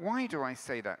 Yeah. Why do I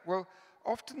say that? Well,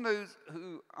 often those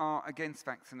who are against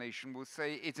vaccination will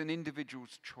say it's an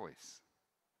individual's choice,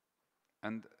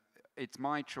 and it's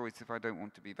my choice if I don't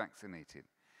want to be vaccinated.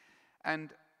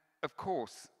 And of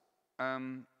course,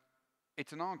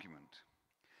 it's an argument.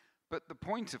 But the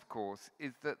point, of course,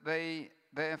 is that they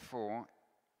therefore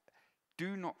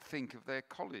do not think of their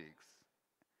colleagues.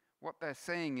 What they're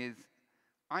saying is,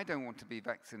 I don't want to be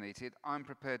vaccinated, I'm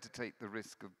prepared to take the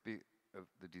risk of the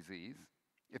disease,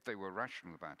 if they were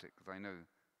rational about it, because I know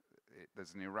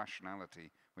there's an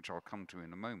irrationality, which I'll come to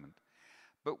in a moment.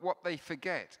 But what they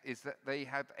forget is that they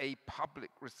have a public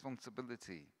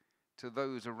responsibility to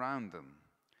those around them.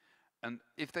 And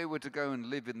if they were to go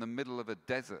and live in the middle of a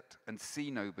desert and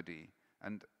see nobody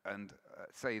and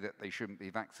say that they shouldn't be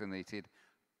vaccinated,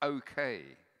 okay,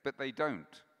 but they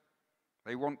don't.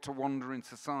 They want to wander in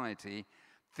society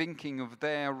thinking of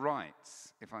their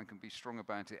rights, if I can be strong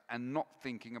about it, and not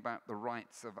thinking about the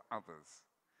rights of others.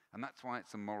 And that's why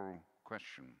it's a moral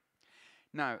question.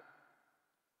 Now,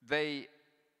 they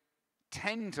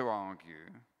tend to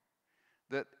argue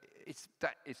that it's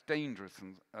dangerous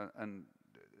and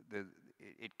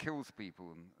it kills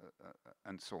people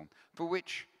and so on, for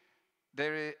which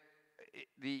the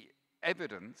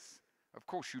evidence, of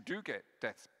course you do get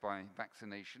deaths by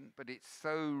vaccination, but it's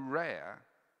so rare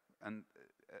and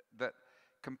that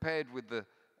compared with the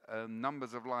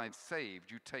numbers of lives saved,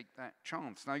 you take that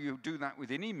chance. Now you do that with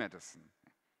any medicine.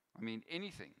 I mean,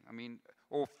 anything. I mean,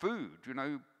 or food, you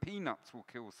know, peanuts will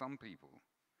kill some people.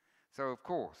 So, of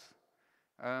course.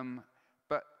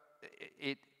 But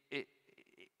it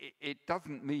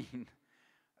doesn't mean,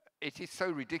 it is so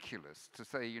ridiculous to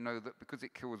say, you know, that because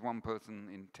it kills one person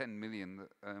in 10 million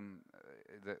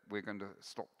that we're going to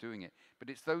stop doing it. But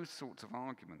it's those sorts of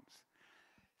arguments.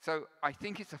 So I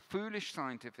think it's a foolish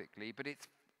scientifically, but it's,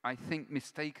 I think,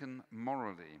 mistaken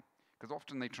morally. Because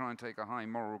often they try and take a high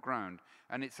moral ground.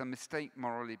 And it's a mistake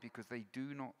morally because they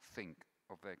do not think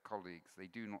of their colleagues. They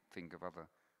do not think of other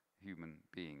human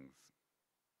beings.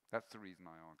 That's the reason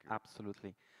I argue.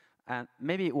 Absolutely. And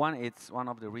maybe it's one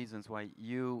of the reasons why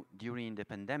you, during the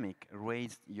pandemic,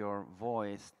 raised your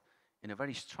voice in a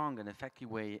very strong and effective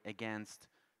way against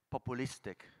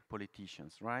populistic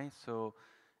politicians, right? So,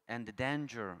 and the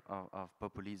danger of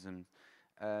populism.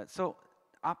 So,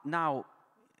 up now,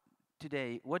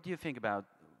 today, what do you think about,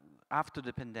 after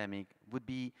the pandemic, would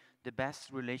be the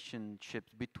best relationship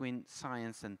between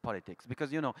science and politics?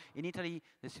 Because, you know, in Italy,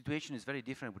 the situation is very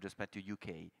different with respect to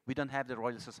UK. We don't have the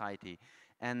Royal Society.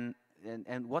 And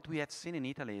what we have seen in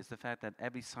Italy is the fact that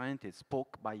every scientist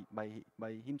spoke by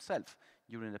himself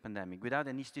during the pandemic, without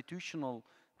an institutional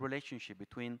relationship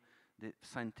between the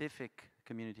scientific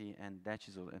community and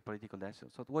decisions and political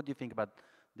decisions. So what do you think about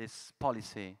this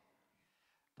policy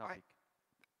topic?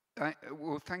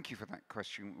 Well, thank you for that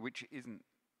question, which isn't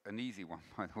an easy one,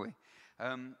 by the way.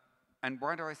 And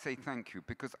why do I say thank you?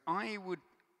 Because I would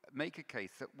make a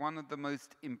case that one of the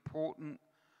most important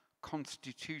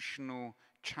constitutional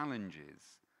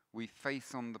challenges we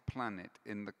face on the planet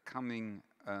in the coming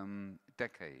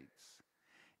decades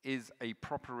is a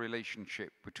proper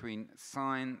relationship between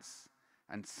science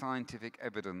and scientific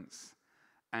evidence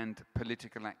and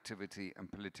political activity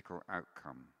and political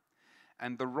outcome.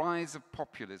 And the rise of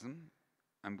populism,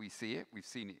 and we see it, we've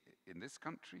seen it in this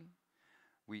country,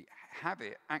 we have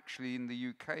it actually in the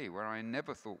UK, where I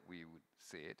never thought we would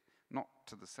see it, not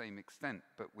to the same extent,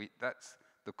 but that's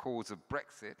the cause of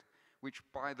Brexit, which,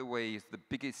 by the way, is the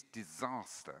biggest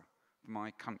disaster for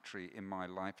my country in my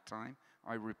lifetime.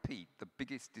 I repeat, the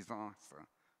biggest disaster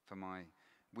for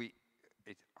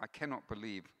I cannot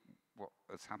believe what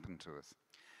has happened to us.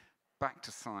 Back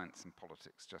to science and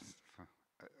politics, just for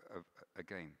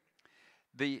again.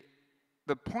 The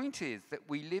point is that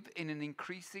we live in an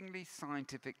increasingly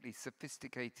scientifically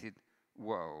sophisticated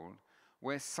world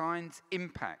where science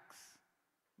impacts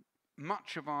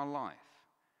much of our life.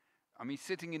 I mean,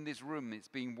 sitting in this room, it's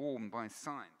being warmed by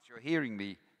science. You're hearing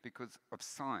me because of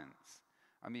science.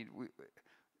 I mean,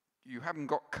 you haven't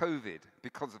got COVID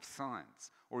because of science.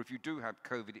 Or if you do have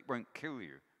COVID, it won't kill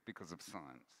you because of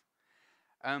science.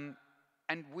 And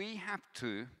we have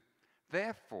to,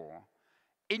 therefore,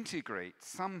 integrate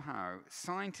somehow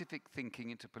scientific thinking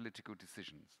into political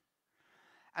decisions.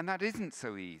 And that isn't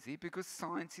so easy because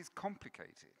science is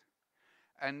complicated.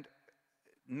 And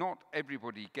not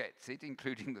everybody gets it,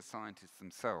 including the scientists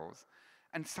themselves.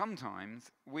 And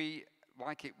sometimes we,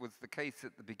 like it was the case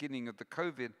at the beginning of the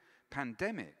COVID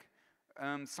pandemic,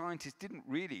 scientists didn't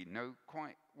really know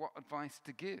quite what advice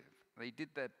to give. They did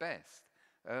their best,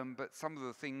 but some of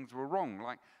the things were wrong,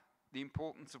 like the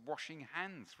importance of washing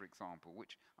hands, for example,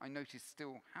 which I notice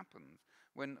still happens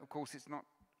when, of course, it's not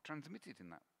transmitted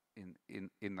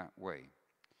in that way.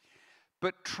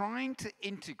 But trying to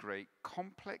integrate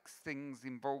complex things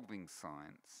involving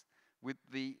science with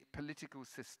the political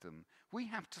system, we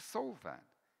have to solve that.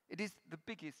 It is the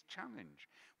biggest challenge.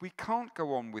 We can't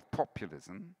go on with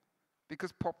populism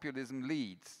because populism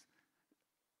leads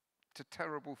to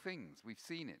terrible things. We've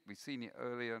seen it. We've seen it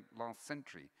earlier last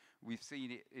century. We've seen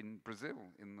it in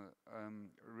Brazil in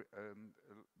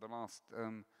the last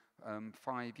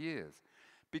 5 years.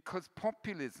 Because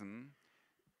populism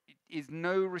is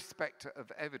no respecter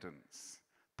of evidence.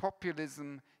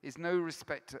 Populism is no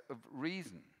respecter of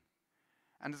reason.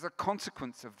 And as a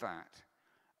consequence of that,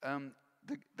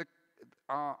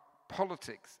 our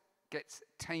politics gets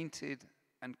tainted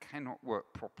and cannot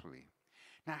work properly.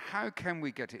 Now, how can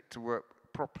we get it to work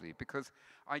properly? Because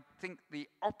I think the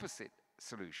opposite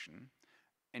solution,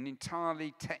 an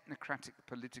entirely technocratic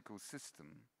political system,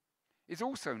 is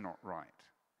also not right.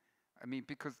 I mean,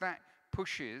 because that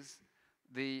pushes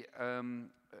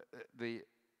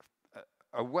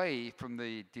away from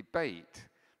the debate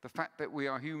the fact that we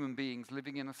are human beings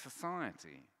living in a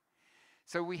society.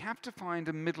 So we have to find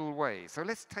a middle way. So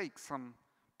let's take some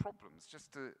problems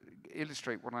just to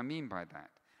illustrate what I mean by that.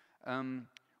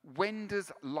 When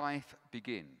does life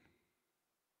begin?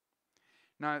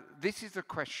 Now, this is a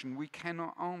question we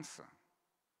cannot answer.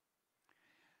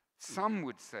 Some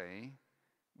would say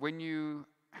when you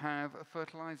have a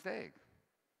fertilized egg.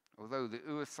 although the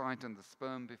oocyte and the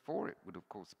sperm before it would, of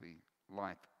course, be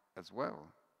life as well.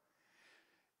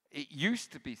 It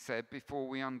used to be said, before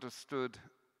we understood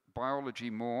biology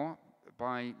more,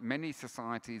 by many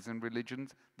societies and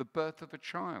religions, the birth of a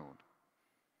child.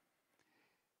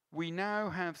 We now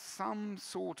have some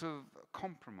sort of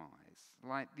compromise,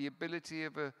 like the ability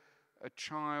of a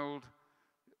child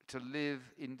to live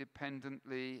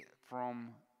independently from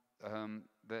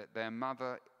their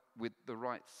mother with the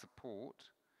right support,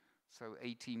 so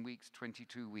 18 weeks,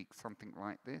 22 weeks, something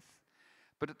like this.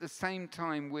 But at the same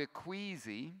time, we're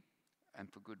queasy,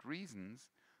 and for good reasons,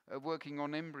 working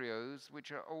on embryos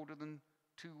which are older than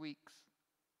 2 weeks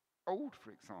old,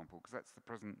 for example, because that's the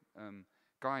present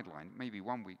guideline. Maybe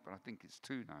 1 week, but I think it's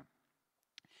 2 now.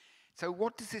 So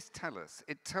what does this tell us?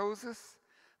 It tells us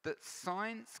that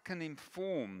science can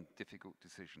inform difficult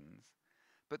decisions,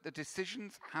 but the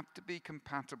decisions have to be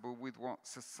compatible with what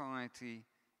society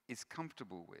is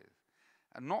comfortable with.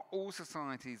 And not all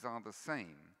societies are the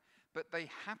same, but they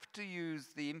have to use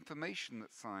the information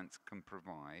that science can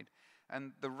provide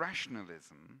and the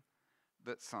rationalism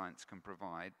that science can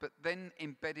provide, but then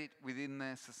embed it within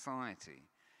their society.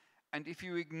 And if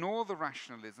you ignore the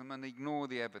rationalism and ignore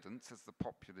the evidence, as the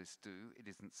populists do, it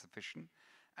isn't sufficient.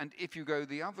 And if you go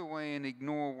the other way and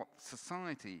ignore what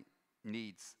society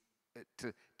needs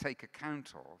to take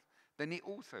account of, then it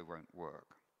also won't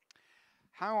work.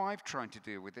 How I've tried to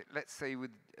deal with it, let's say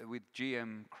with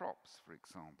GM crops, for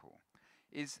example,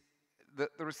 is that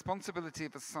the responsibility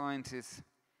of a scientist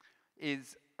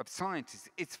is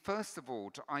first of all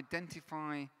to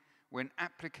identify when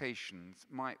applications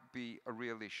might be a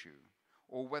real issue,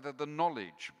 or whether the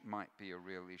knowledge might be a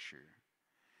real issue.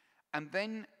 And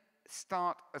then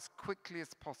start as quickly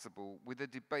as possible with a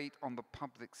debate on the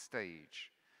public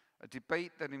stage, a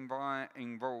debate that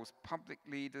involves public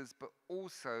leaders, but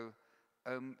also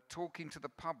talking to the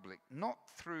public, not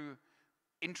through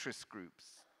interest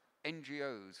groups,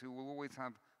 NGOs who will always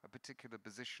have a particular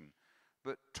position,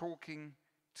 but talking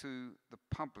to the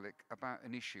public about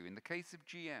an issue. In the case of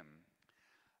GM,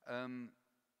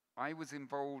 I was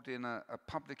involved in a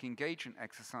public engagement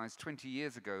exercise 20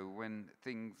 years ago when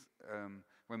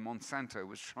when Monsanto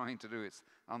was trying to do its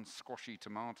unsquashy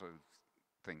tomatoes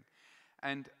thing.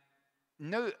 And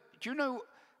do you know,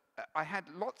 I had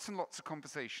lots and lots of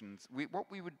conversations. What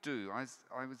we would do, I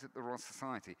was at the Royal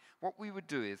Society, what we would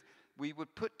do is we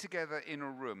would put together in a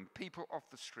room people off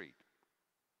the street.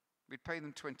 We'd pay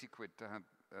them 20 quid to have,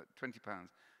 20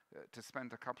 pounds to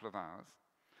spend a couple of hours.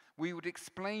 We would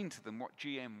explain to them what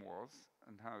GM was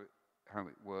and how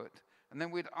it worked, and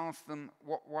then we'd ask them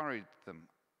what worried them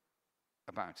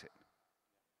about it.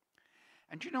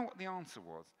 And do you know what the answer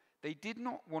was? They did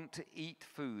not want to eat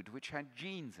food which had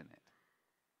genes in it.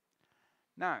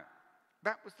 Now,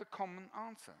 that was the common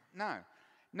answer. Now,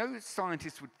 no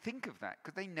scientist would think of that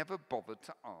because they never bothered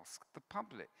to ask the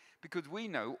public. Because we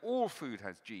know all food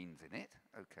has genes in it,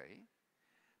 okay,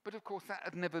 but of course that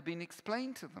had never been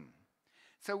explained to them.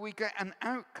 So we get an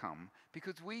outcome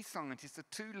because we scientists are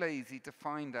too lazy to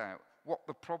find out what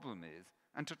the problem is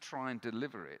and to try and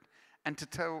deliver it and to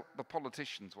tell the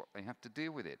politicians what they have to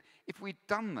deal with it. If we'd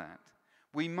done that,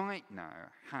 we might now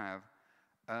have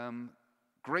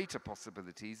greater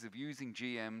possibilities of using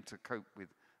GM to cope with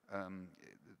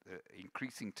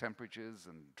increasing temperatures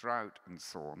and drought and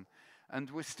so on, and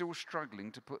we're still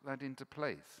struggling to put that into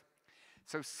place.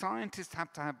 So scientists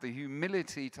have to have the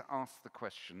humility to ask the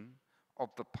question of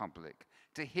the public,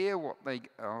 to hear what they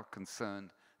are concerned,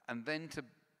 and then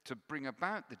to bring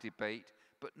about the debate,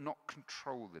 but not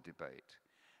control the debate.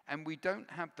 And we don't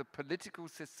have the political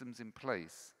systems in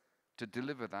place to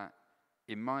deliver that,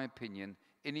 in my opinion,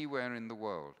 anywhere in the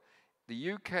world.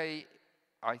 The UK,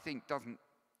 I think, doesn't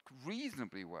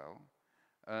reasonably well,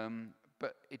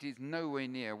 but it is nowhere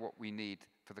near what we need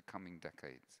for the coming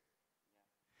decades.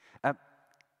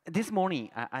 This morning,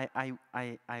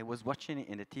 I was watching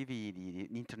in the TV the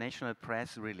international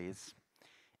press release,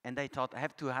 and I thought I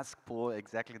have to ask Paul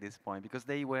exactly this point, because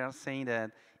they were saying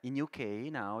that in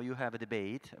UK now you have a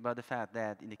debate about the fact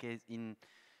that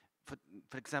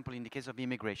for example, in the case of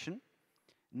immigration,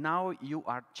 now you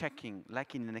are checking,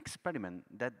 like in an experiment,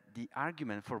 that the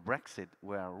argument for Brexit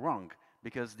were wrong,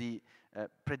 because the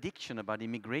prediction about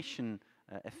immigration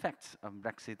effects of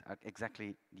Brexit are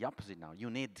exactly the opposite now.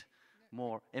 You need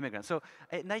more immigrants. So,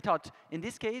 and I thought, in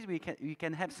this case, we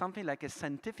can have something like a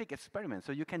scientific experiment,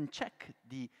 so you can check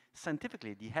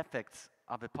scientifically the effects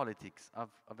of a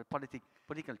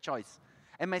political choice.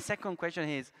 And my second question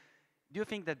is, do you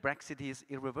think that Brexit is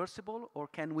irreversible, or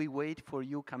can we wait for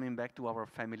you coming back to our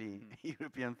family,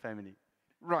 European family?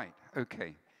 Right,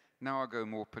 okay. Now I'll go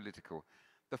more political.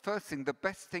 The first thing, the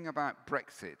best thing about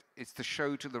Brexit is to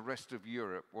show to the rest of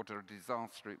Europe what a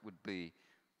disaster it would be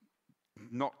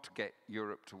not to get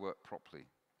Europe to work properly.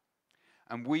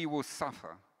 And we will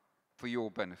suffer for your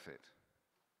benefit.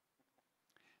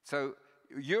 So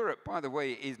Europe, by the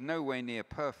way, is nowhere near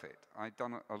perfect. I've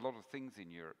done a lot of things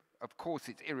in Europe. Of course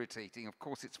it's irritating, of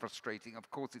course it's frustrating, of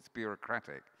course it's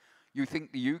bureaucratic. You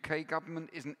think the UK government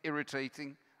isn't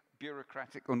irritating,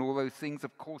 bureaucratic and all those things?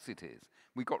 Of course it is.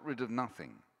 We got rid of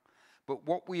nothing. But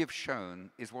what we have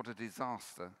shown is what a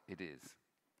disaster it is.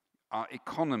 Our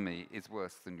economy is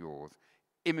worse than yours.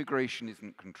 Immigration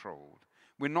isn't controlled.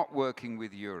 We're not working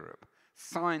with Europe.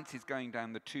 Science is going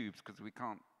down the tubes because we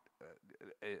can't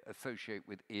associate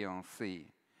with ERC.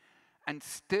 And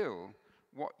still,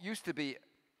 what used to be,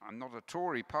 I'm not a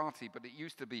Tory party, but it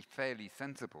used to be fairly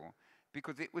sensible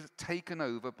because it was taken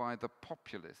over by the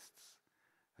populists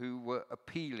who were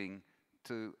appealing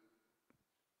to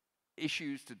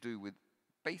issues to do with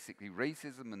basically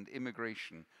racism and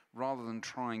immigration rather than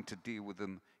trying to deal with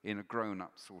them in a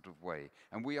grown-up sort of way.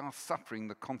 And we are suffering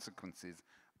the consequences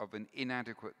of an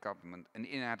inadequate government, an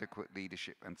inadequate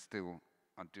leadership, and still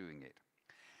are doing it.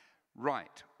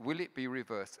 Right, will it be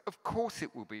reversed? Of course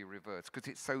it will be reversed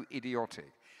because it's so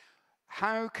idiotic.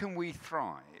 How can we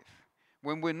thrive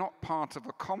when we're not part of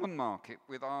a common market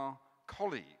with our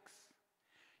colleagues?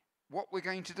 What we're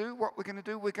going to do,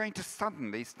 we're going to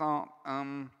suddenly start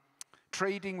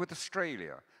trading with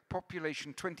Australia,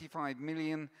 population 25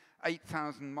 million,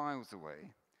 8,000 miles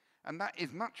away. And that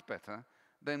is much better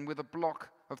than with a block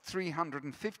of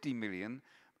 350 million,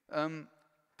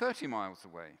 30 miles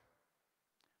away.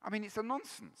 I mean, it's a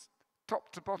nonsense,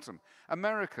 top to bottom.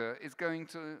 America is going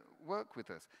to work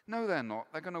with us. No, they're not.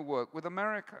 They're going to work with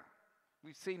America.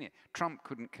 We've seen it. Trump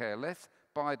couldn't care less.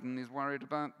 Biden is worried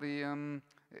about the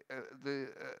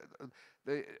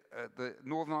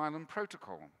Northern Ireland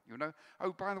Protocol, you know.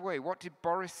 Oh, by the way, what did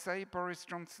Boris say, Boris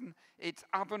Johnson? It's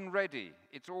oven ready.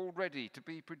 It's all ready to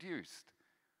be produced.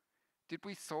 Did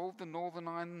we solve the Northern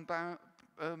Ireland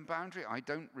boundary? I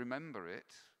don't remember it.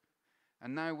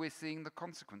 And now we're seeing the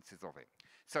consequences of it.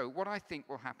 So what I think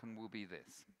will happen will be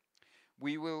this.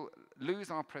 We will lose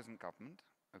our present government,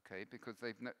 okay, because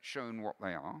they've shown what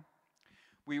they are.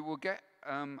 We will get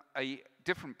a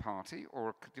different party or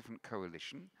a different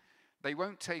coalition. They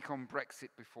won't take on Brexit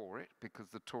before it because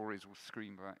the Tories will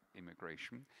scream about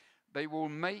immigration. They will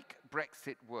make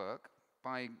Brexit work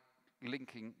by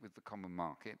linking with the common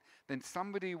market. Then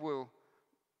somebody will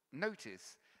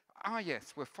notice,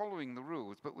 yes, we're following the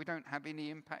rules, but we don't have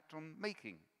any impact on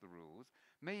making the rules.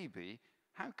 Maybe,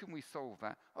 how can we solve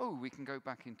that? Oh, we can go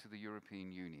back into the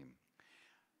European Union.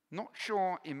 Not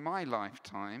sure in my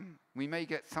lifetime, we may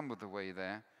get some of the way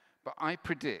there, but I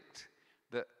predict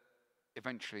that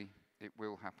eventually it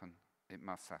will happen, it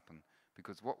must happen,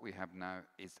 because what we have now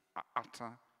is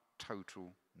utter,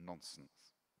 total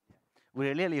nonsense.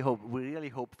 We really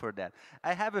hope for that.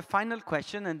 I have a final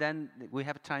question, and then we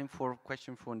have time for a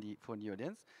question from the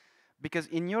audience. Because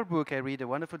in your book, I read a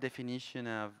wonderful definition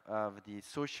of the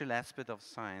social aspect of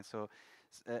science. So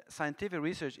scientific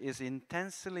research is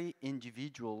intensely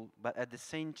individual, but at the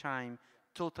same time,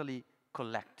 totally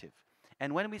collective.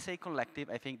 And when we say collective,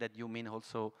 I think that you mean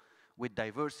also with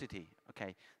diversity,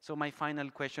 okay? So my final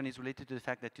question is related to the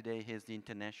fact that today is the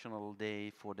International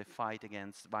Day for the fight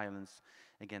against violence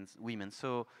against women.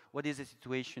 So what is the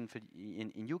situation for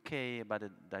in UK about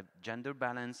the gender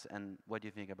balance, and what do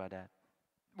you think about that?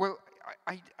 Well,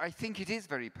 I think it is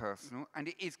very personal, and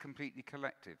it is completely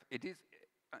collective.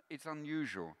 It's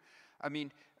unusual. I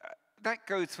mean, that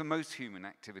goes for most human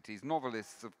activities.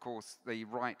 Novelists, of course, they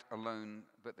write alone,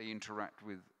 but they interact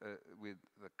with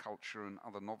the culture and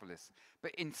other novelists.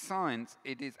 But in science,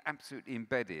 it is absolutely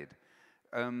embedded.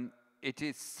 It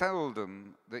is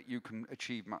seldom that you can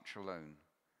achieve much alone.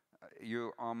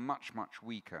 You are much, much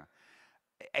weaker.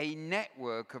 A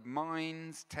network of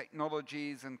minds,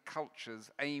 technologies, and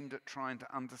cultures aimed at trying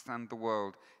to understand the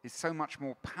world is so much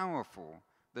more powerful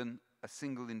than a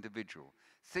single individual.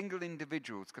 Single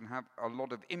individuals can have a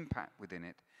lot of impact within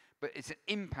it, but it's an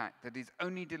impact that is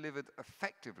only delivered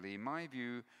effectively, in my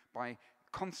view, by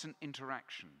constant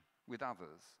interaction with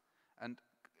others and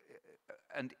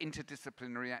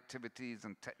interdisciplinary activities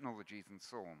and technologies and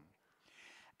so on.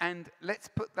 And let's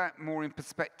put that more in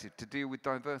perspective to deal with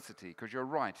diversity, because you're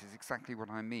right, it's exactly what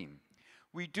I mean.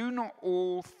 We do not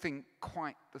all think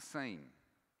quite the same.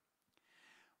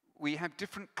 We have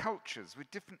different cultures with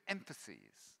different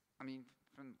emphases. I mean,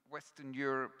 from Western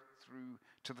Europe through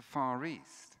to the Far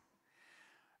East.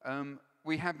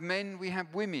 We have men, we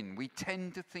have women. We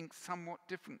tend to think somewhat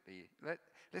differently.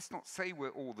 Let's not say we're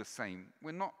all the same.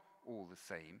 We're not all the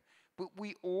same. but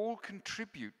we all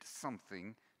contribute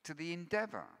something to the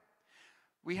endeavor.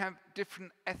 We have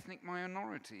different ethnic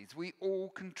minorities. We all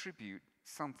contribute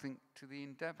something to the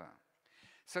endeavor.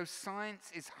 So science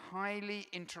is highly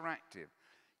interactive.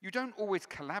 You don't always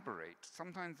collaborate.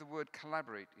 Sometimes the word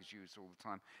collaborate is used all the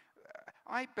time.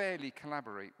 I barely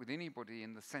collaborate with anybody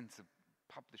in the sense of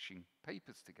publishing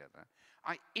papers together.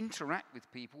 I interact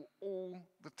with people all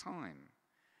the time.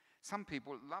 Some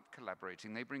people love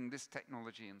collaborating. They bring this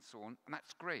technology and so on, and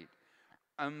that's great.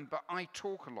 But I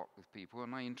talk a lot with people,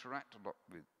 and I interact a lot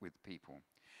with people.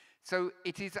 So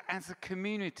it is as a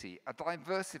community, a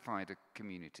diversified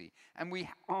community, and we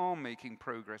are making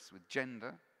progress with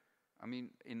gender. I mean,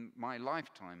 in my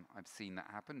lifetime, I've seen that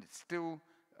happen. It's still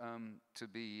to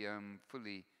be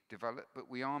fully developed, but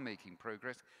we are making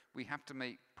progress. We have to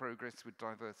make progress with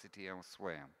diversity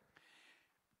elsewhere.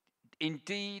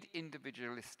 Indeed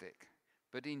individualistic,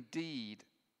 but indeed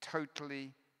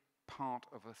totally part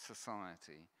of a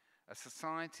society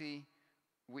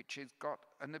which has got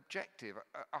an objective,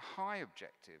 a high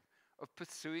objective of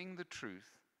pursuing the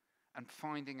truth and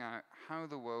finding out how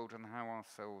the world and how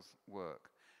ourselves work.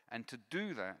 And to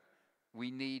do that, we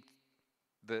need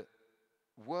the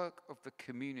work of the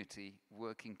community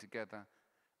working together,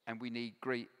 and we need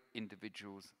great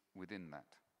individuals within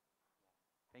that.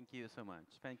 Thank you so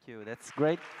much. Thank you. That's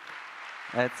great.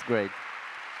 That's great.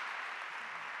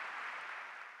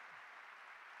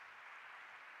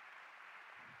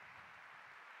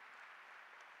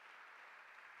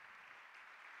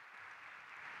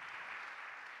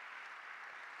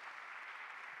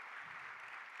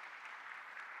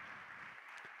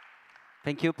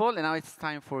 Thank you, Paul. And now it's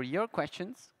time for your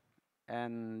questions.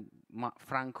 And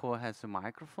Franco has a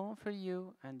microphone for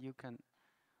you, and you can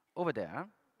over there,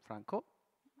 Franco.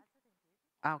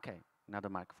 Ah, okay, another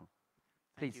microphone.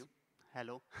 Please. Thank you.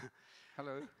 Hello.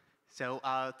 Hello. So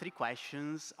 3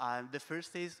 questions. The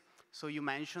first is, so you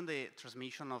mentioned the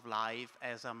transmission of life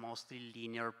as a mostly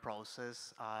linear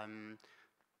process.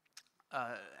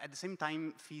 At the same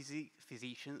time,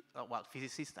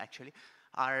 physicists actually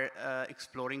are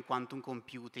exploring quantum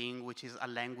computing, which is a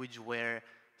language where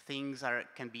things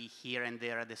can be here and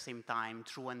there at the same time,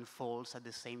 true and false at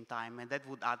the same time, and that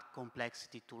would add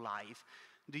complexity to life.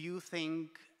 Do you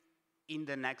think in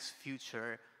the next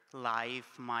future,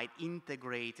 life might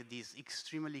integrate this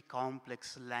extremely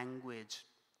complex language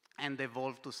and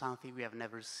evolve to something we have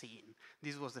never seen?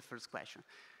 This was the first question.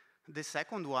 The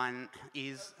second one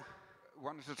is...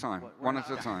 One at a time, one at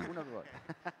a time.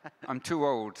 I'm too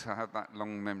old to have that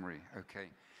long memory,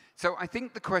 okay. So I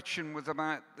think the question was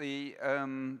about the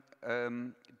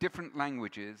different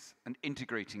languages and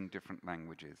integrating different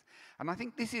languages. And I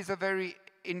think this is a very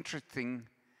interesting,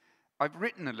 I've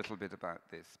written a little bit about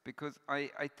this because I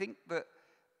think that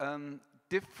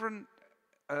different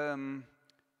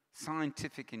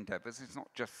scientific endeavors, it's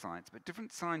not just science, but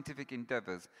different scientific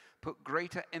endeavors put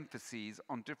greater emphases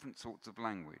on different sorts of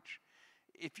language.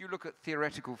 If you look at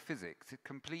theoretical physics, it's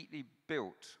completely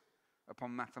built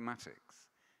upon mathematics.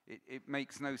 It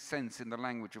makes no sense in the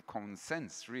language of common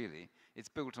sense, really. It's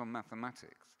built on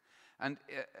mathematics. And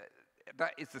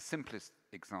that is the simplest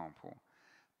example.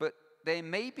 But there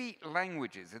may be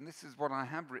languages, and this is what I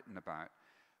have written about,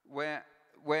 where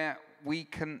we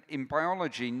can, in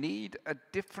biology, need a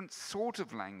different sort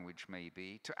of language,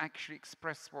 maybe, to actually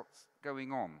express what's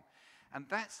going on. And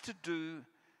that's to do...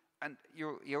 And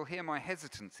you'll hear my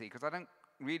hesitancy, because I don't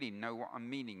really know what I'm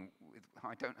meaning with,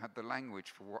 I don't have the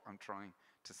language for what I'm trying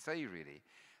to say, really.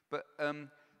 But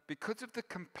because of the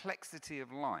complexity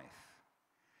of life,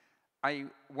 I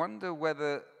wonder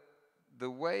whether the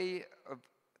way of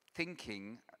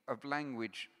thinking of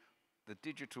language, the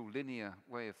digital linear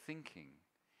way of thinking,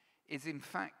 is in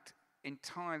fact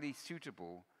entirely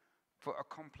suitable for a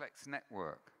complex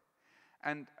network.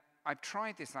 And I've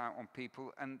tried this out on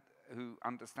people and who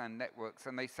understand networks,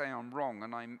 and they say I'm wrong,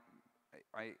 and I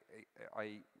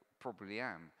probably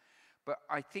am. But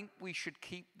I think we should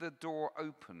keep the door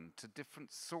open to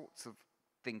different sorts of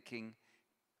thinking,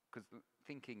 because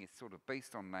thinking is sort of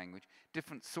based on language,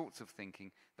 different sorts of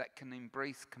thinking that can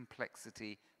embrace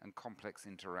complexity and complex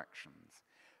interactions.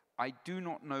 I do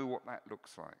not know what that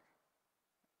looks like,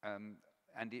 and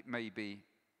it may be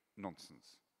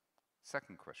nonsense.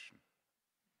 Second question.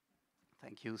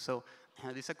 Thank you. So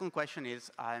the second question is,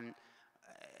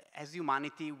 as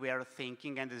humanity, we are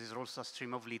thinking, and there is also a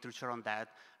stream of literature on that,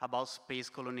 about space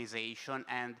colonization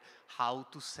and how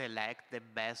to select the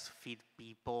best fit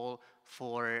people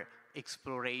for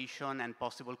exploration and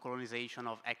possible colonization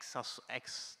of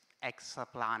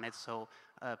exoplanets, so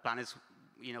planets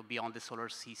beyond the solar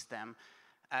system.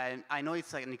 And I know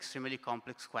it's an extremely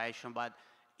complex question, but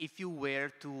if you were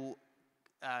to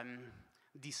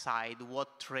decide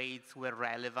what traits were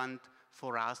relevant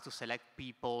for us to select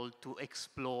people to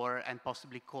explore and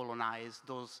possibly colonize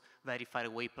those very far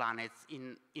away planets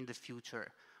in the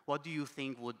future, what do you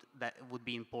think would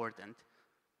be important?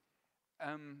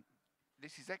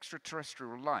 This is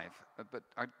extraterrestrial life, but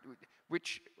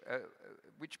which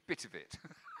bit of it?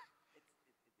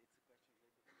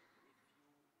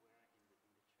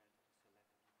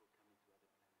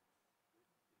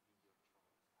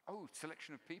 Oh,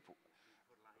 selection of people.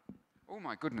 Oh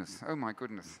my goodness, oh my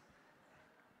goodness.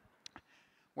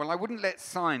 Well, I wouldn't let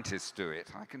scientists do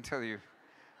it, I can tell you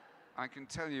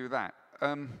that.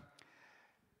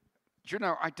 You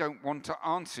know, I don't want to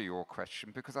answer your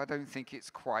question because I don't think it's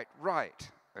quite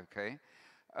right, okay?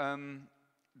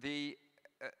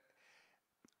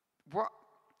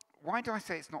 Why do I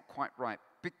say it's not quite right?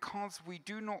 Because we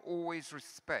do not always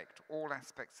respect all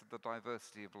aspects of the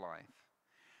diversity of life.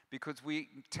 Because we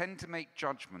tend to make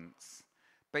judgments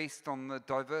based on the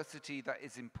diversity that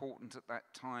is important at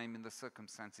that time in the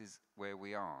circumstances where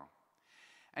we are.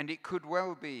 And it could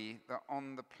well be that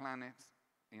on the planet,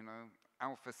 you know,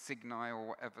 Alpha Cygni or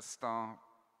whatever star,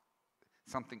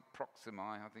 something Proxima,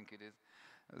 I think it is,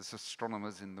 there's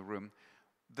astronomers in the room,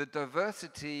 the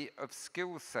diversity of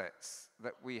skill sets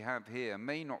that we have here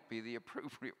may not be the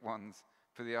appropriate ones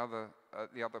for the other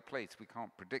place. We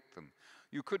can't predict them.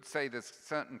 You could say there's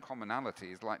certain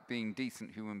commonalities, like being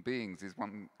decent human beings is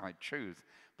one I'd choose,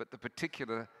 but the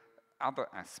particular other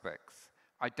aspects,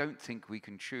 I don't think we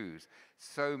can choose.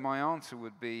 So my answer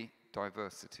would be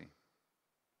diversity.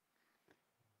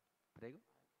 Prego,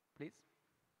 please.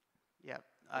 Yeah,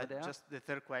 just the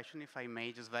third question, if I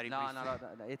may, just very No,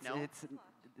 briefly. no, it's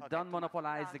Okay, don't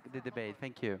monopolize the debate.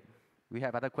 Thank you. We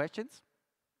have other questions?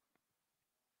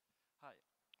 Hi.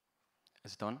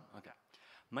 Is it on? Okay.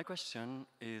 My question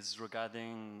is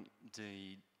regarding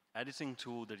the editing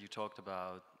tool that you talked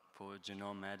about for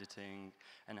genome editing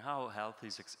and how health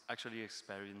is actually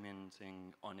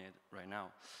experimenting on it right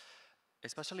now.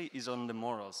 Especially is on the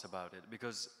morals about it,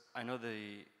 because I know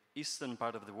the eastern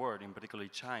part of the world, in particular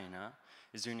China,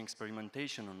 is doing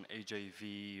experimentation on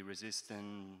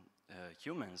HIV-resistant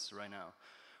humans right now.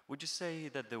 Would you say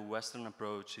that the Western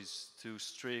approach is too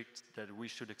strict, that we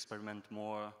should experiment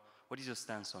more? What is your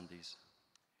stance on this?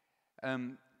 A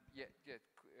sentence.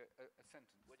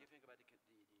 What do you think about the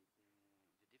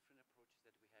different approaches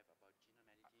that we have about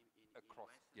genome editing in across?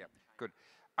 Western Yeah, and China? good.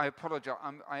 I apologize.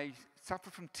 I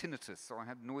suffer from tinnitus, so I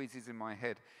have noises in my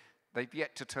head. They've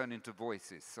yet to turn into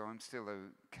voices, so I'm still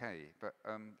okay, but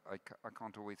I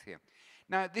can't always hear.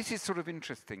 Now, this is sort of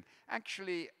interesting.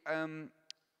 Actually,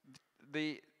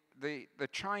 the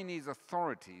Chinese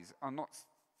authorities are not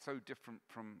so different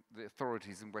from the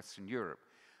authorities in Western Europe.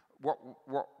 What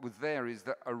was there is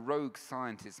that a rogue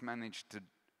scientist managed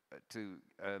to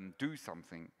do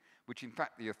something which, in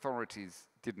fact, the authorities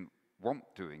didn't want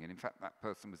doing, and in fact, that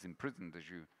person was imprisoned,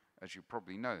 as you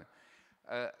probably know.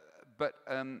 But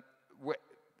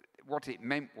what it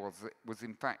meant was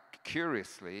in fact,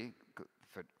 curiously,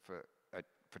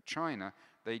 for China,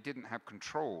 they didn't have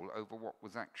control over what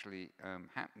was actually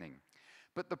happening.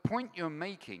 But the point you're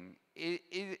making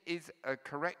is a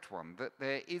correct one, that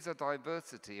there is a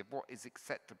diversity of what is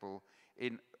acceptable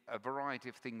in a variety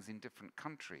of things in different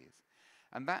countries.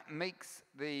 And that makes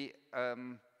the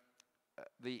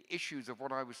issues of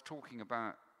what I was talking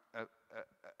about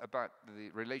the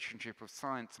relationship of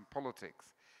science and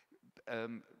politics,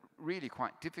 really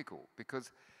quite difficult,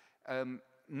 because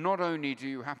not only do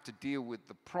you have to deal with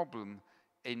the problem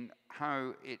in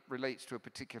how it relates to a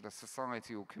particular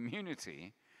society or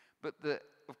community, but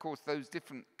of course those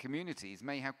different communities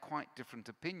may have quite different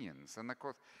opinions, and of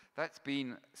course that's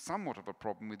been somewhat of a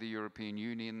problem with the European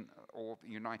Union or the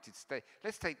United States.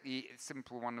 Let's take the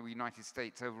simple one of the United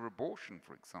States over abortion,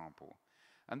 for example,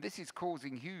 and this is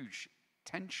causing huge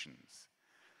tensions.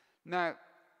 Now,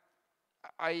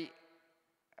 I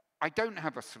don't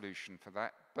have a solution for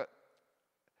that, but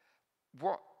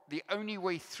the only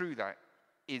way through that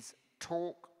is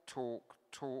talk, talk,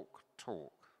 talk,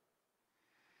 talk.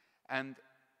 And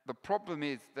the problem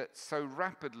is that so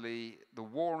rapidly the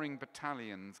warring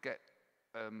battalions get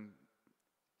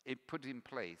put in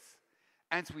place,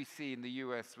 as we see in the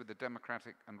US with the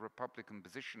Democratic and Republican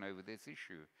position over this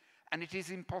issue, and it is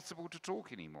impossible to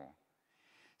talk anymore.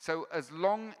 So as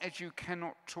long as you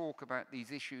cannot talk about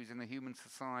these issues in the human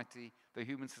society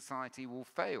will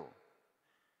fail.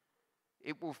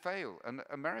 It will fail, and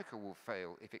America will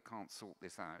fail if it can't sort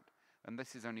this out. And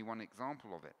this is only one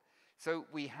example of it. So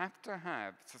we have to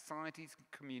have societies and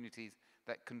communities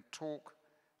that can talk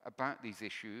about these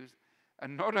issues,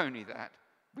 and not only that,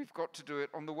 we've got to do it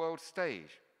on the world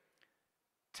stage.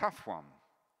 Tough one,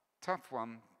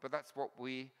 but that's what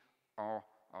our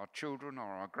children or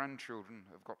our grandchildren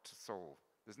have got to solve.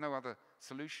 There's no other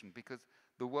solution because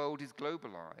the world is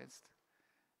globalized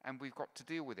and we've got to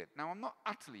deal with it. Now, I'm not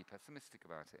utterly pessimistic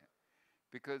about it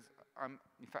because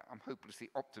in fact, I'm hopelessly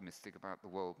optimistic about the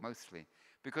world mostly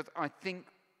because I think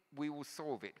we will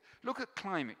solve it. Look at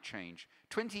climate change.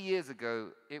 20 years ago,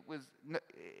 it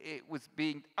was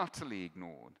being utterly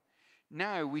ignored.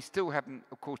 Now, we still haven't,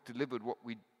 of course, delivered what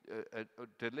we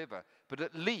deliver, but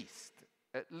at least,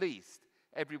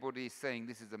 everybody is saying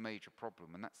this is a major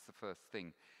problem, and that's the first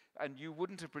thing. And you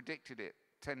wouldn't have predicted it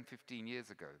 10, 15 years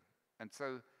ago. And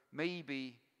so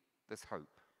maybe there's hope.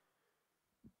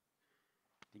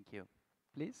 Thank you.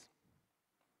 Please.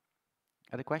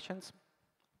 Other questions?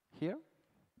 Here?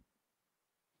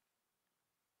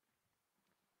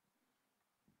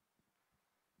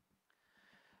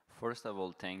 First of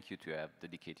all, thank you to have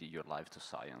dedicated your life to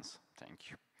science.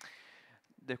 Thank you.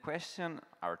 The questions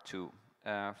are two.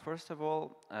 First of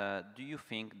all, do you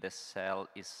think the cell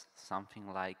is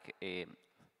something like a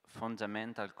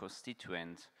fundamental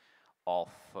constituent of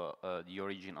the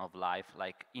origin of life?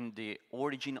 Like in the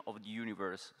origin of the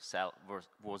universe, cell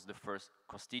was the first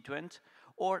constituent?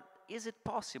 Or is it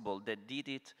possible that did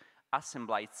it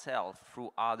assemble itself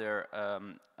through other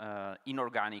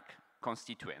inorganic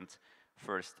constituents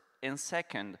first? And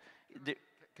second,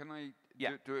 can I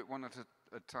do it one at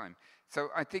a time? So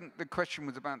I think the question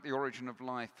was about the origin of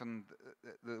life and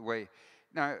the way.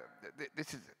 Now,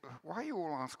 this is why are you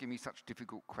all asking me such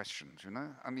difficult questions? You know,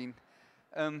 I mean,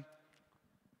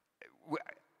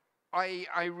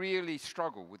 I really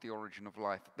struggle with the origin of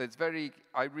life.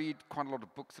 I read quite a lot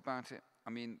of books about it.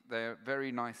 I mean, they're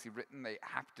very nicely written. They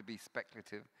have to be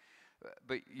speculative,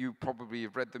 but you probably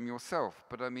have read them yourself.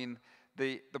 But I mean.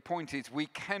 The point is we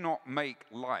cannot make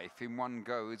life in one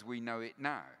go as we know it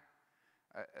now.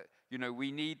 You know,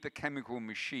 we need the chemical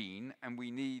machine and we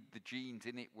need the genes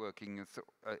in it working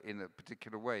in a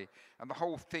particular way. And the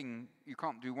whole thing, you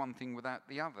can't do one thing without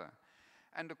the other.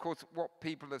 And of course, what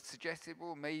people have suggested,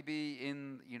 well, maybe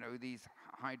in, you know, these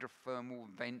hydrothermal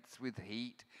vents with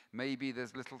heat, maybe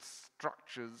there's little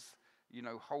structures, you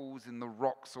know, holes in the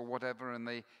rocks or whatever, and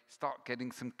they start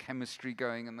getting some chemistry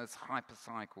going, and there's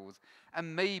hypercycles,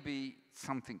 and maybe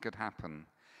something could happen.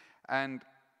 And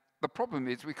the problem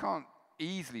is we can't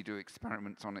easily do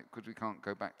experiments on it because we can't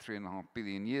go back 3.5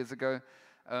 billion years ago,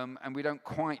 and we don't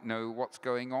quite know what's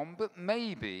going on, but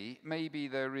maybe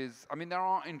there is, I mean, there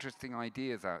are interesting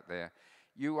ideas out there.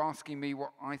 You asking me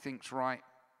what I think's right?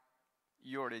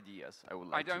 Your ideas, I would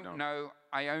like to know. I don't know.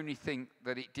 I only think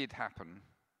that it did happen.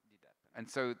 And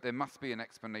so there must be an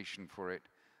explanation for it,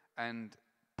 and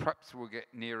perhaps we'll get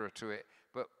nearer to it,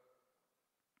 but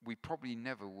we probably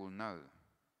never will know.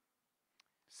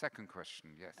 Second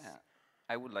question, yes.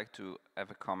 I would like to have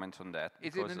a comment on that.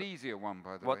 Is it an easier one,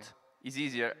 by the way? What is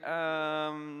easier?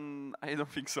 I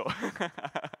don't think so,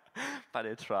 but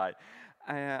I try.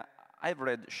 I've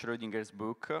read Schrödinger's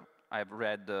book, I've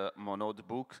read Monod's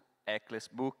book, Eccles'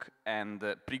 book, and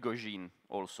Prigogine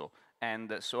also.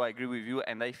 And so I agree with you,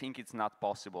 and I think it's not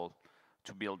possible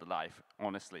to build life,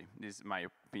 honestly. This is my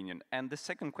opinion. And the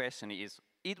second question is,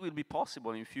 it will be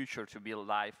possible in future to build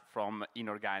life from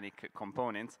inorganic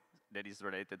components that is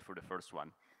related for the first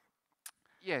one.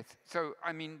 Yes, so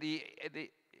I mean,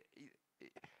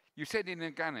 you said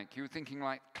inorganic, you were thinking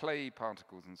like clay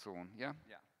particles and so on, yeah?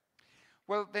 Yeah.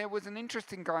 Well, there was an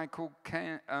interesting guy called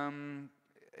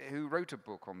who wrote a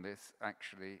book on this,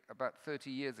 actually, about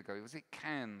 30 years ago. Was it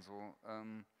Cairns or,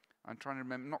 I'm trying to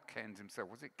remember, not Cairns himself,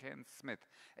 was it Cairns Smith?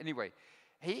 Anyway,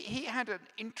 he had an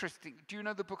interesting, do you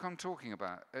know the book I'm talking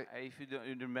about? If you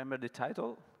don't remember the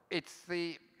title? It's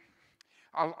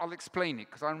I'll explain it,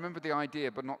 because I remember the idea,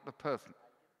 but not the person.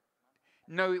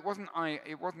 No, it wasn't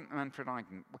Manfred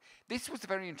Eigen. This was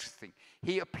very interesting.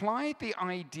 He applied the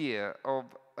idea of,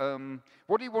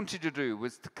 what he wanted to do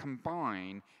was to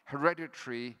combine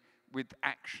hereditary with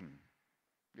action.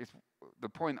 It's the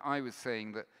point I was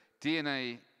saying that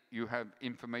DNA, you have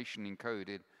information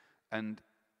encoded,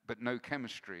 but no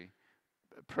chemistry.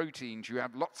 Proteins, you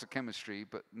have lots of chemistry,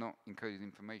 but not encoded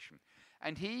information.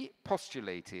 And he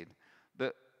postulated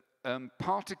that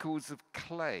particles of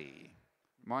clay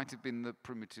might have been the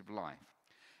primitive life.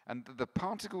 And the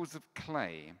particles of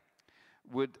clay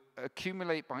would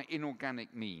accumulate by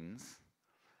inorganic means,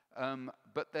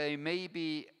 but there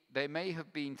may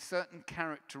have been certain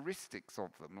characteristics of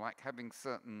them, like having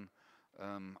certain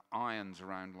ions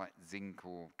around, like zinc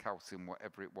or calcium,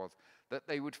 whatever it was, that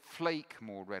they would flake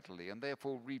more readily and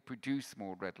therefore reproduce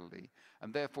more readily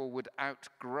and therefore would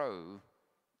outgrow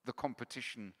the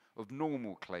competition of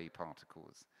normal clay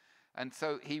particles. And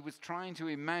so he was trying to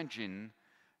imagine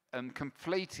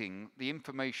conflating the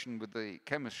information with the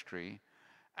chemistry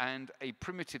and a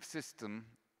primitive system,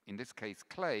 in this case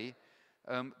clay,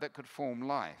 that could form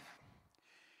life.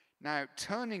 Now,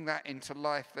 turning that into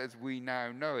life as we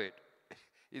now know it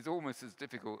is almost as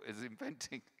difficult as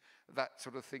inventing that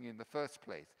sort of thing in the first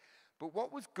place. But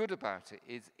what was good about it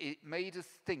is it made us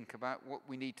think about what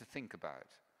we need to think about.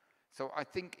 So I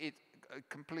think it's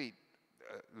completely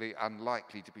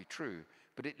unlikely to be true,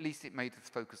 but at least it made us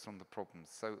focus on the problems.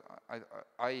 So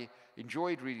I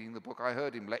enjoyed reading the book. I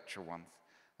heard him lecture once,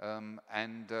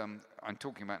 and I'm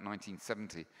talking about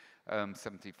 1970,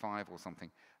 75 or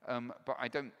something. But I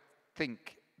don't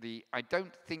think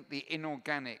the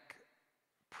inorganic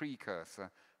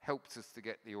precursor helps us to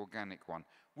get the organic one.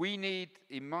 We need,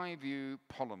 in my view,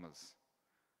 polymers.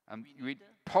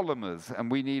 Polymers,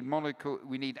 and we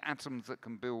need atoms that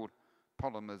can build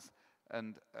polymers,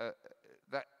 and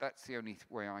that's the only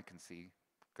way I can see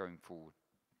going forward.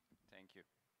 Thank you.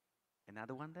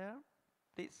 Another one there,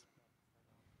 please.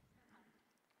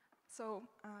 So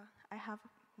I have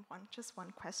just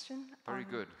one question. Very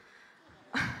good.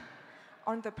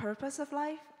 On the purpose of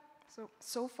life.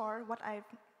 So far, what I've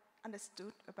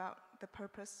understood about the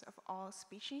purpose of all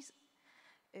species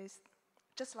is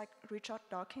just like Richard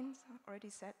Dawkins already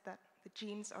said, that the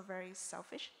genes are very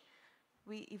selfish.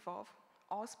 We evolve,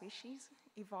 all species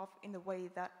evolve in the way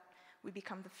that we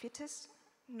become the fittest,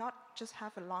 not just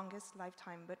have the longest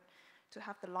lifetime, but to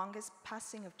have the longest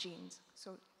passing of genes.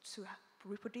 So to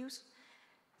reproduce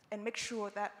and make sure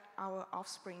that our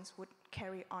offsprings would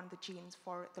carry on the genes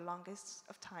for the longest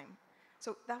of time.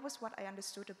 So that was what I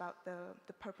understood about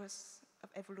the purpose of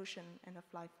evolution and of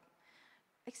life.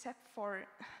 Except for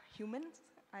humans,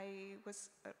 I was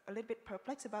a little bit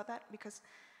perplexed about that, because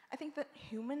I think that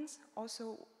humans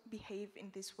also behave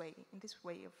in this way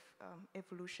of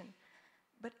evolution.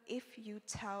 But if you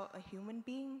tell a human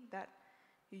being that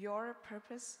your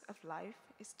purpose of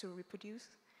life is to reproduce,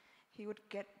 he would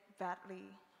get badly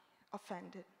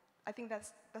offended. I think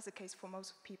that's the case for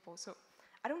most people. So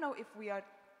I don't know if we are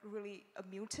really a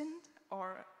mutant,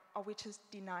 or are we just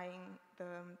denying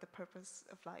the purpose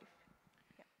of life?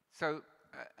 Yeah. So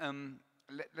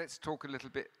let's talk a little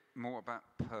bit more about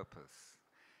purpose,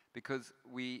 because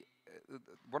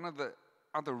one of the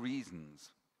other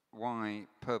reasons why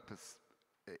purpose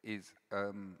is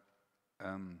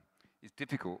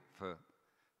difficult for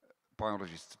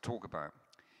biologists to talk about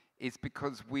is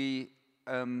because we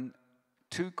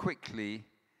too quickly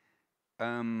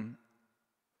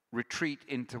retreat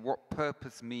into what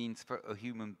purpose means for a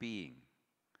human being.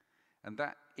 And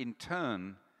that, in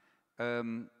turn,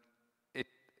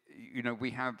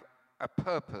 we have a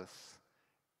purpose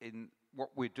in what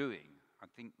we're doing, I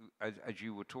think, as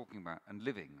you were talking about, and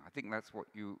living. I think that's what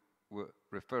you were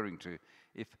referring to.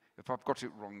 If I've got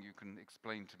it wrong, you can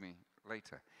explain to me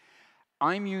later.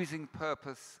 I'm using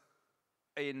purpose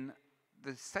in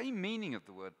the same meaning of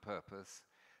the word purpose,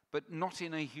 but not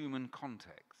in a human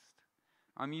context.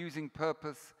 I'm using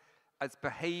purpose as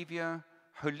behavior,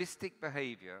 holistic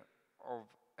behavior of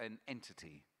an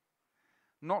entity,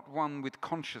 not one with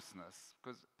consciousness,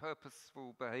 because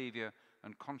purposeful behavior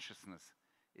and consciousness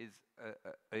is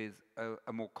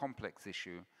a more complex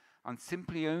issue. I'm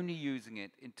simply only using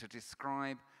it to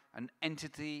describe an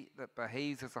entity that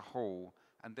behaves as a whole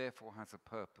and therefore has a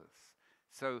purpose.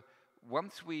 So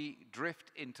once we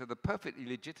drift into the perfectly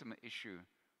legitimate issue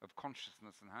of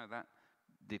consciousness and how that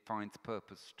defines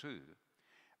purpose too,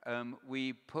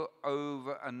 we put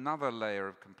over another layer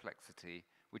of complexity,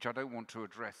 which I don't want to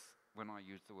address when I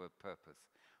use the word purpose.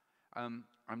 I'm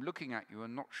looking at you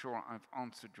and not sure I've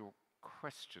answered your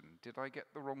question. Did I get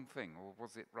the wrong thing, or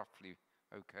was it roughly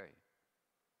okay?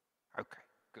 Okay,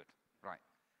 good, right.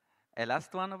 A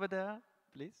last one over there,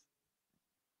 please.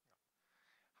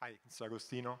 Hi, it's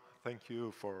Agostino. Thank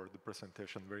you for the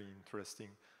presentation, very interesting.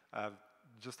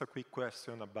 Just a quick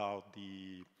question about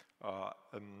the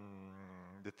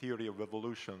theory of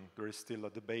evolution. There is still a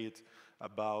debate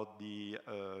about the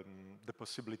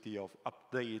possibility of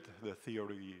update the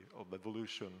theory of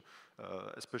evolution,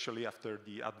 especially after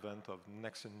the advent of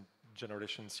next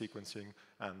generation sequencing,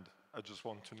 and I just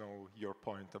want to know your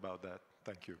point about that.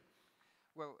 Thank you.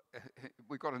 Well,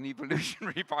 we've got an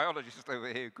evolutionary biologist over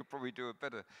here who could probably do a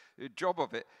better job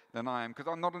of it than I am,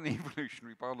 because I'm not an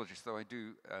evolutionary biologist, though I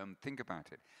do think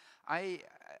about it.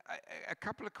 A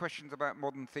couple of questions about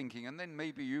modern thinking, and then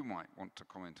maybe you might want to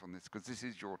comment on this, because this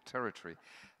is your territory.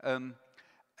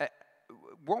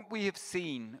 What we have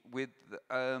seen with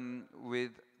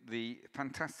the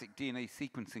fantastic DNA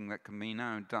sequencing that can be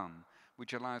now done,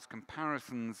 which allows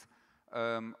comparisons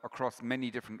across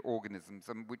many different organisms,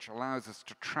 and which allows us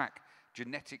to track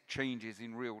genetic changes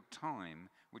in real time,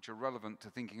 which are relevant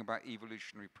to thinking about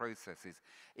evolutionary processes,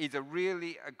 is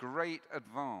really a great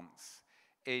advance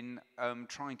in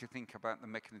trying to think about the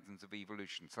mechanisms of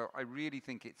evolution. So I really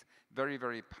think it's very,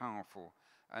 very powerful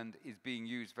and is being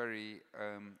used very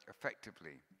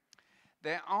effectively.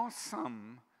 There are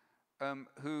some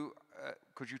who,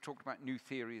 because you talked about new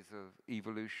theories of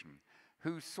evolution,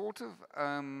 who sort of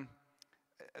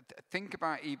think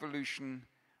about evolution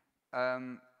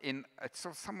in a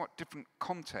sort of somewhat different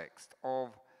context of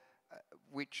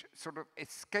which sort of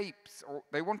escapes, or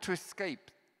they want to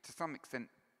escape to some extent,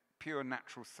 pure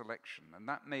natural selection, and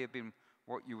that may have been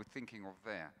what you were thinking of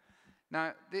there.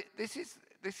 Now, this is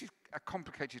a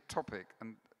complicated topic,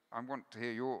 and I want to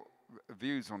hear your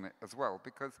views on it as well,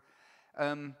 because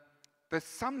there's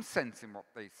some sense in what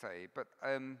they say, but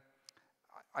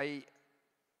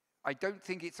I don't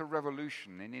think it's a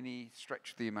revolution in any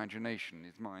stretch of the imagination,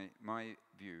 is my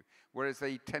view, whereas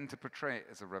they tend to portray it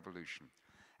as a revolution.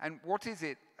 And what is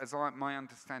it, as my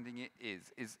understanding it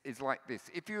is like this.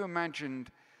 If you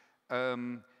imagined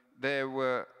there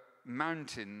were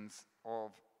mountains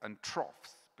and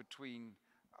troughs between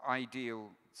ideal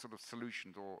sort of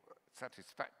solutions or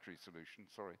satisfactory solutions,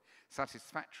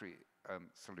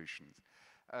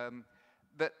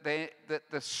 that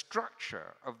the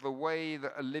structure of the way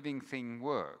that a living thing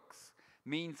works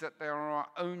means that there are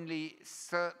only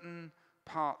certain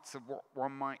parts of what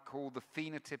one might call the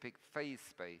phenotypic phase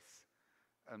space,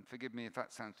 and forgive me if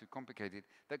that sounds too complicated,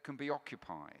 that can be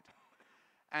occupied.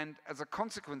 And as a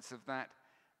consequence of that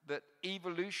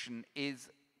evolution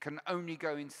can only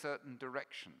go in certain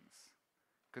directions,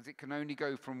 because it can only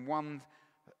go from one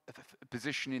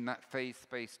position in that phase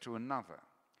space to another.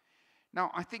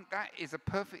 Now, I think that is a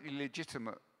perfectly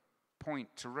legitimate point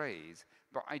to raise,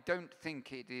 but I don't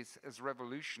think it is as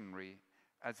revolutionary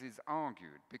as is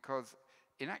argued, because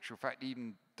in actual fact,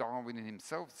 even Darwin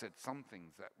himself said some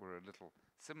things that were a little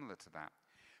similar to that.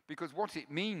 Because what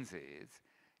it means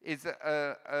is that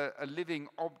a living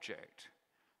object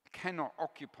cannot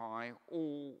occupy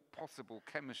all possible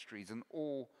chemistries and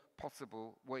all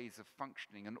possible ways of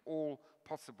functioning and all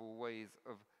possible ways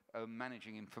of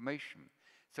managing information.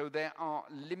 So there are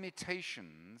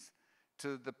limitations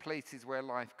to the places where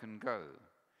life can go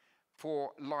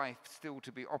for life still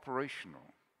to be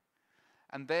operational.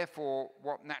 And therefore,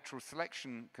 what natural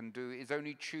selection can do is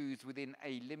only choose within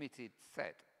a limited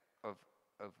set of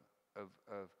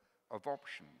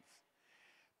options.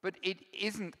 But it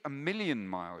isn't a million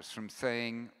miles from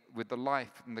saying, with the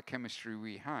life and the chemistry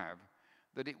we have,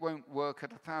 that it won't work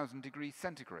at 1,000 degrees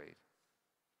centigrade.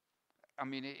 I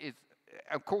mean,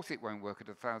 of course it won't work at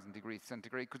 1,000 degrees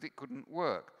centigrade because it couldn't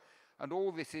work. And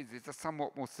all this is a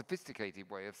somewhat more sophisticated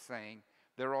way of saying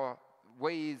there are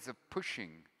ways of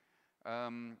pushing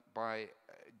by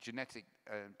genetic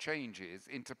changes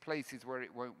into places where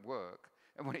it won't work.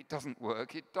 And when it doesn't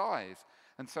work, it dies.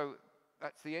 And so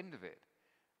that's the end of it.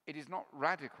 It is not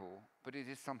radical, but it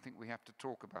is something we have to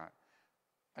talk about.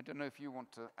 I don't know if you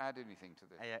want to add anything to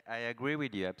this. I agree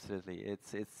with you, absolutely.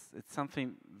 It's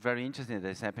something very interesting that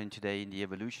is happening today in the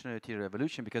evolutionary theory of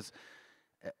evolution, because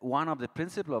one of the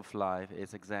principles of life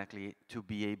is exactly to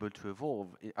be able to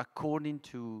evolve according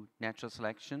to natural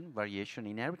selection, variation,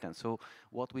 inheritance. So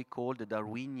what we call the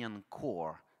Darwinian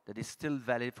core, that is still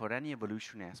valid for any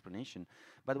evolutionary explanation.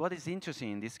 But what is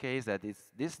interesting in this case that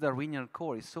this Darwinian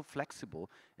core is so flexible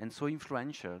and so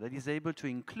influential that it's able to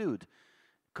include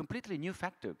completely new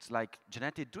factors like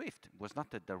genetic drift. Was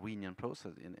not a Darwinian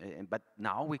process, but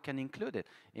now we can include it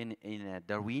in a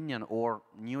Darwinian or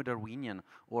new Darwinian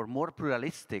or more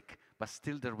pluralistic but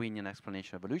still Darwinian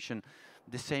explanation of evolution.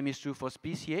 The same is true for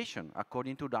speciation.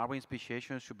 According to Darwin,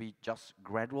 speciation should be just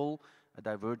gradual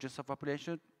divergence of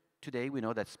population. Today we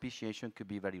know that speciation could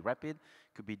be very rapid,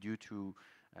 could be due to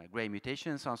great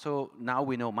mutations, and so now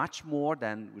we know much more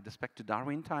than with respect to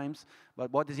Darwin times.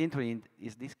 But what is interesting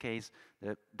is this case,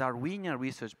 the Darwinian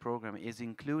research program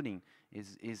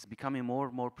is becoming more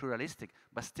and more pluralistic,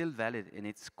 but still valid in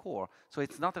its core. So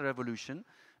it's not a revolution,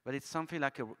 but it's something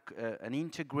like an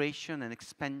integration and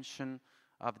expansion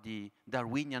of the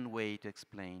Darwinian way to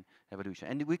explain evolution.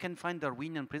 And we can find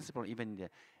Darwinian principle even in the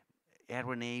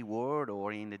RNA world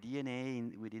or in the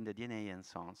DNA, within the DNA and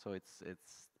so on. So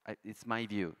it's my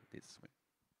view this way.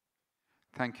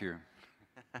 Thank you.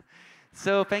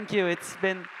 So thank you. It's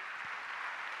been.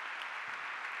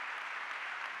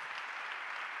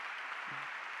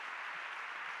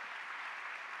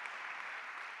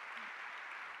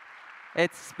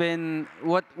 It's been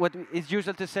what is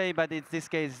usual to say, but in this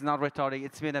case, it's not rhetoric.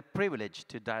 It's been a privilege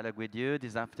to dialogue with you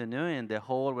this afternoon in the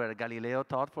hall where Galileo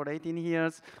taught for 18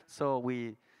 years. So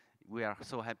we are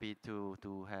so happy to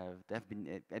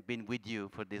have been with you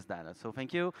for this dialogue. So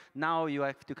thank you. Now you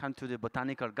have to come to the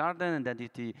botanical garden and then to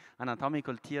the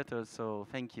anatomical theater. So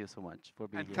thank you so much for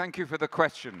being here. And thank you for the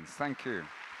questions. Thank you.